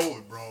you stole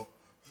it, bro.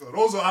 So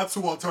those are our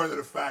two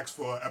alternative facts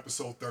for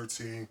episode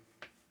 13.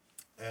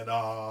 And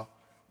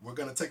we're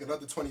going to take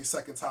another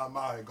 20-second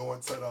timeout and go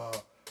into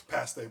the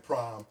past their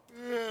prime.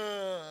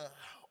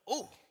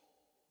 Oh,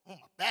 my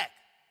back.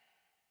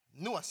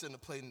 Knew I shouldn't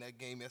have played in that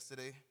game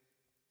yesterday.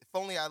 If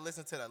only I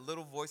listened to that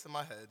little voice in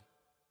my head.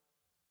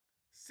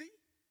 See?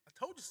 I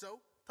told you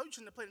so. Told you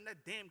shouldn't have played in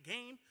that damn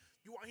game.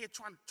 You out here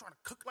trying to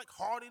cook like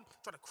Harden,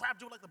 trying to crab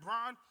jiggle like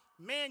LeBron.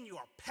 Man, you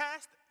are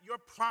past your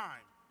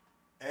prime.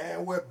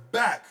 And we're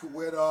back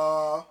with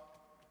our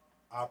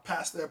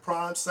past their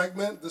prime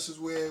segment. This is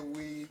where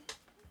we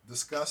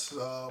discuss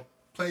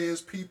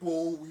players,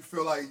 people. We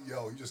feel like,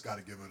 yo, you just got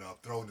to give it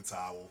up. Throw in the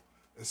towel.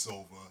 It's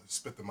over.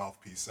 Spit the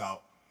mouthpiece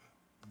out.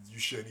 You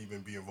shouldn't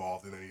even be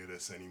involved in any of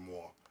this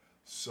anymore.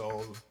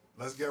 So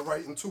let's get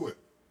right into it.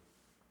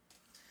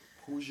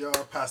 Who's your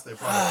past their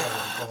prime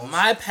candidate?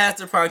 My past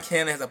their prime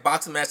candidate has a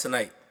boxing match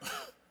tonight.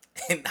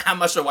 And I'm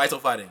not sure why he's still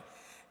fighting.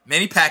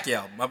 Manny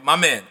Pacquiao, my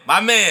man,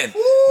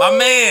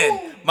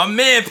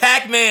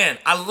 Pac-Man.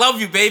 I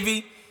love you,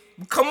 baby.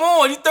 Come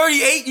on, you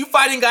 38, you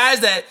fighting guys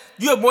that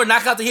you have more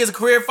knockouts than he has a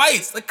career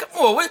fights. Like, come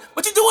on,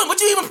 what you doing? What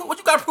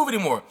you got to prove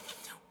anymore?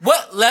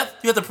 What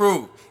left you have to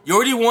prove? You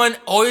already won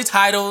all your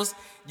titles.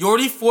 You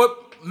already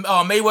fought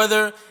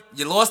Mayweather.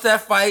 You lost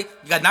that fight.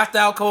 You got knocked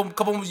out a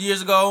couple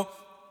years ago.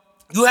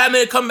 You haven't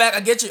made a comeback. I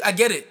get you. I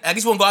get it. I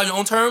guess you want to go out on your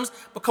own terms.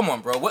 But come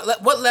on, bro.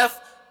 What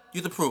left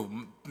you have to prove?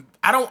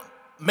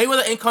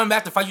 Mayweather ain't coming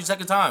back to fight you a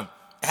second time.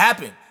 It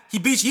happened. He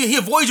beat you. He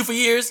avoided you for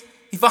years.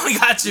 He finally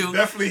got you. He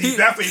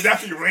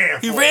definitely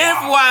ran. He ran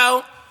for a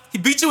while. He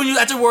beat you when you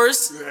at your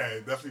worst. Yeah, he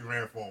definitely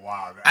ran for a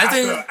while.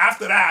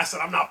 After that, I said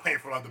I'm not paying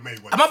for another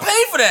Mayweather. I'm not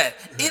paying for that.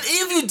 Even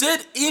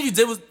if you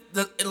did was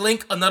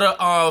link another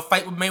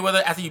fight with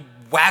Mayweather after he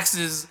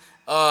waxes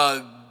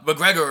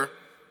McGregor.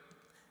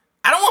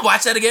 I don't want to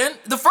watch that again.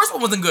 The first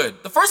one wasn't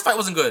good. The first fight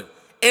wasn't good.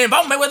 And if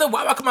I'm Mayweather,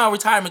 why would I come out of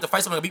retirement to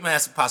fight someone to beat my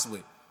ass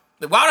possibly?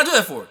 Like, why would I do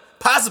that for?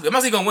 Possibly. I'm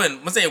not saying he's going to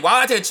win. I'm saying, why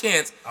would I take a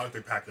chance? I don't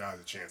think Pacquiao has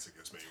a chance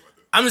against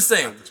Mayweather. I'm just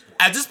saying,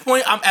 at this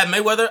point, I'm at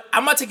Mayweather.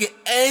 I'm not taking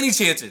any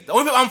chances. The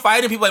only people I'm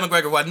fighting people like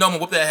McGregor who I know I'm going to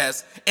whoop their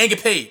ass and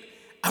get paid.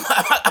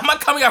 I'm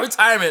not coming out of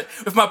retirement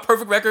with my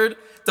perfect record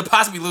to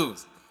possibly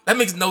lose. That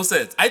makes no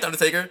sense. I ain't the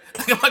Undertaker.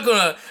 Like,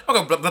 I'm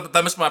not gonna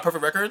blemish my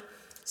perfect record.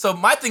 So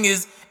my thing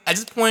is, at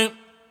this point,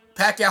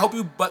 Pacquiao, I hope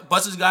you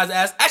bust this guy's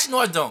ass. Actually, no,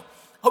 I don't.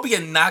 I hope you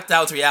get knocked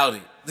out to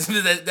reality.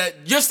 that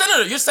you're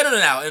senator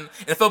now in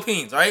the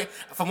Philippines, right?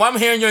 From what I'm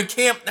hearing, you're in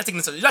camp.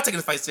 You're not taking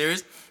the fight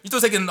serious. You're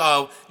still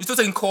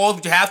taking calls,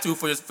 but you have to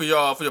for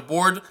your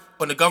board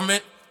or the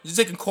government. You're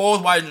taking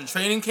calls while you're in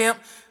training camp,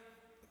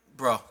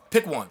 bro.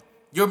 Pick one.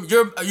 You're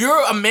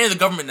a man of the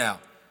government now.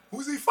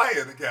 Who's he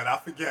fighting again? I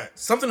forget.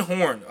 Something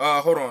Horn.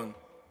 Hold on.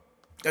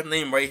 Got the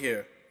name right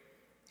here.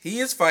 He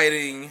is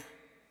fighting.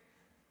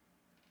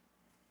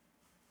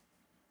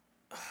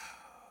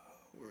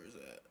 Where is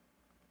that?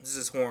 This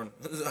is Horn.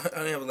 I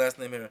don't have a last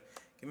name here.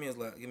 Give me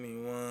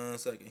 1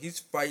 second. He's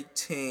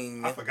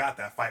fighting. I forgot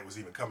that fight was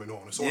even coming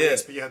on. It's on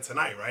ESPN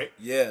tonight, right?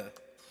 Yeah.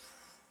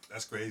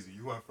 That's crazy.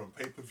 You went from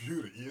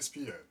pay-per-view to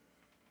ESPN.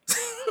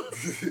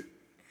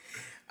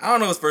 I don't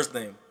know his first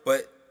name,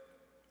 but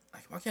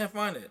why can't I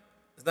find it?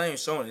 It's not even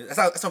showing it.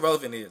 That's how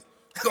relevant it is.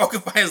 I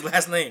can find his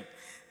last name.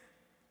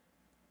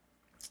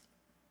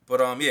 But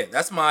yeah,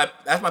 that's my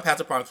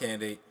Pastor Prime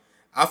candidate.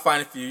 I'll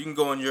find it for you. You can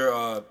go on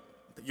your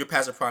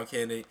Pastor Prime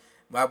candidate.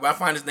 When I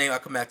find his name, I'll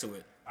come back to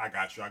it. I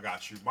got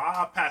you.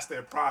 My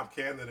Pastor Prime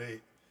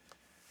candidate.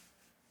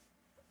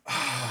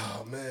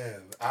 Oh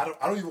man, I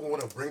don't even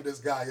want to bring this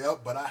guy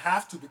up, but I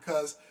have to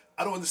because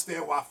I don't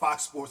understand why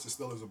Fox Sports is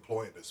still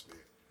employing this man,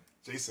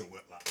 Jason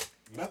Whitlock.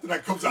 Nothing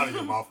that comes out of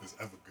your mouth is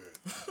ever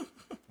good.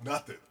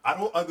 Nothing. I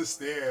don't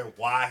understand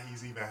why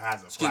he's even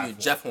has a platform. Excuse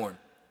me, Jeff Horn.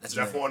 That's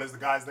Jeff Horn is the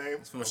guy's name?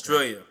 He's from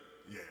Australia.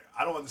 Yeah,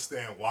 I don't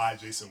understand why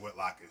Jason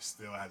Whitlock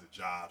still has a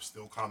job,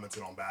 still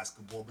commenting on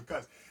basketball,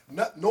 because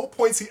no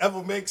points he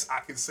ever makes, I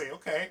can say,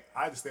 okay,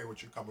 I understand where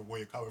you're coming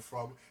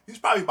from. He's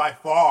probably by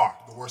far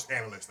the worst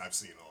analyst I've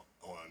seen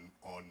on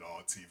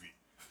TV.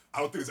 I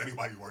don't think there's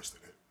anybody worse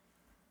than him.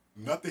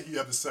 Nothing he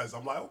ever says,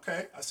 I'm like,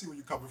 okay, I see where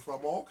you're coming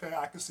from. Okay,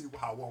 I can see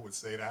how one would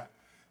say that.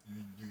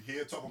 You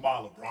hear talking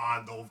about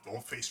LeBron,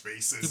 don't face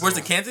racism. He's worse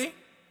than Canty?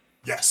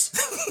 Yes,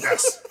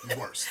 he's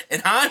worse.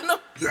 And Han?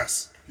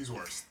 Yes, he's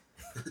worse.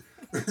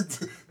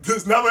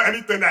 There's never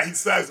anything that he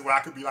says where I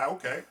could be like,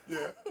 okay,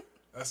 yeah,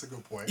 that's a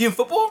good point. You in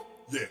football?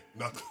 Yeah,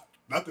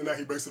 nothing that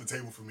he brings to the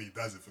table for me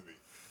does it for me.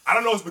 I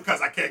don't know if it's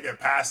because I can't get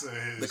past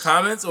the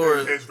comments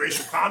or his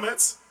racial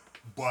comments,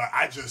 but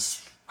I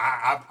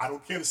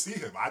don't care to see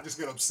him. I just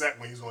get upset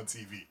when he's on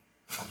TV.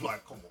 I'm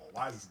like, come on,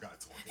 why is this guy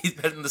talking? He's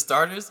better than the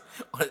starters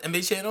on the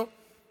NBA channel?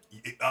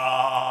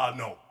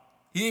 No.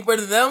 He ain't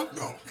better than them?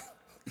 No,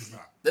 he's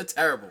not. They're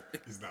terrible.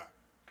 He's not.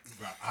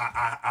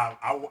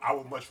 I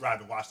would much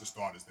rather watch the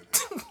starters than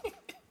him.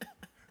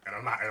 And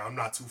I'm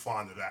not too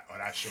fond of that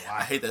show.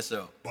 I hate that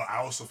show. But I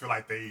also feel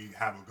like they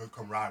have a good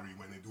camaraderie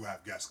when they do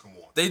have guests come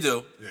on. They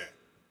do. Yeah.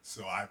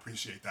 So I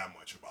appreciate that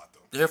much about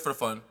them. They're here for the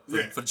fun,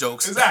 for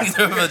jokes. Exactly.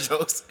 They're here for the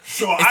jokes.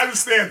 So I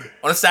understand it.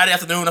 On a Saturday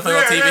afternoon, nothing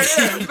on TV.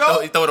 Yeah.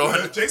 you throw it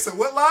on. Jason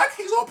Whitlock,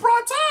 he's on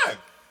prime time.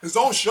 His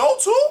own show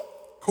too?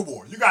 Come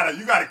on, you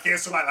gotta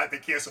cancel like they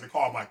canceled the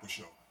Carmichael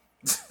show.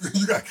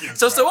 You gotta cancel.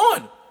 So still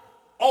on.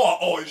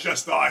 Oh, it's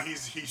just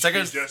he's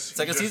Second just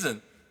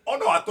season. Oh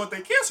no, I thought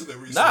they canceled it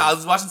recently. Nah, I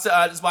was watching.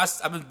 I've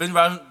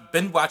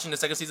been watching the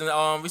second season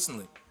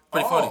recently.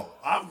 Pretty funny.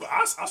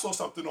 I saw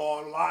something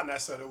online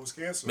that said it was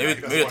canceled.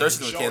 Maybe Like, the third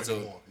season was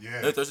canceled. Yeah.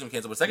 Maybe the third season was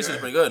canceled, but the second season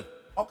was pretty good.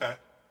 Okay.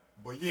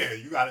 But yeah,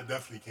 you gotta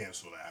definitely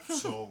cancel that.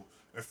 So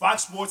if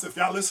Fox Sports, if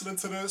y'all listening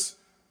to this,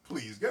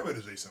 please get rid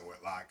of Jason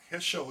Whitlock.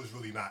 His show is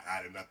really not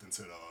adding nothing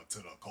to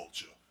the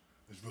culture.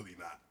 It's really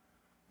not.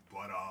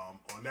 But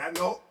on that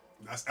note,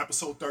 that's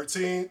episode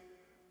 13.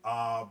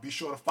 Be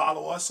sure to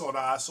follow us on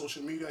our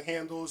social media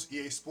handles,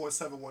 EA Sports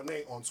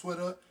 718 on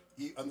Twitter,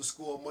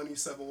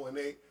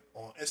 E_money718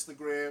 on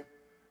Instagram,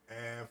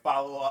 and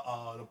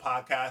follow the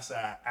podcast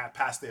at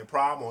Past Their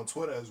Prime on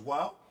Twitter as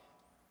well.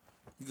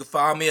 You can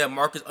follow me at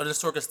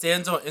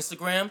Marcus_Costanza on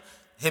Instagram.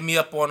 Hit me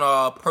up on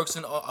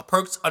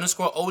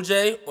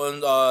Perks_OJ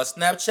on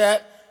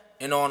Snapchat.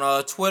 And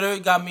on Twitter,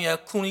 you got me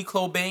at Clooney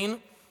Cobain.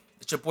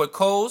 It's your boy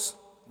Coles.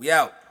 We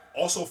out.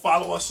 Also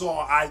follow us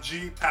on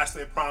IG, Past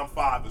Their Prime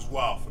 5 as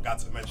well. Forgot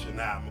to mention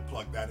that. I'm going to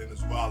plug that in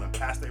as well. And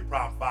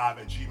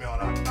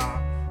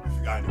pasttheirprime5@gmail.com if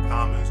you got any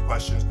comments,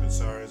 questions,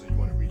 concerns, and you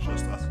want to reach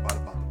us about the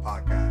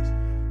podcast.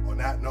 On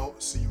that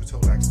note, see you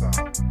till next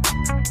time.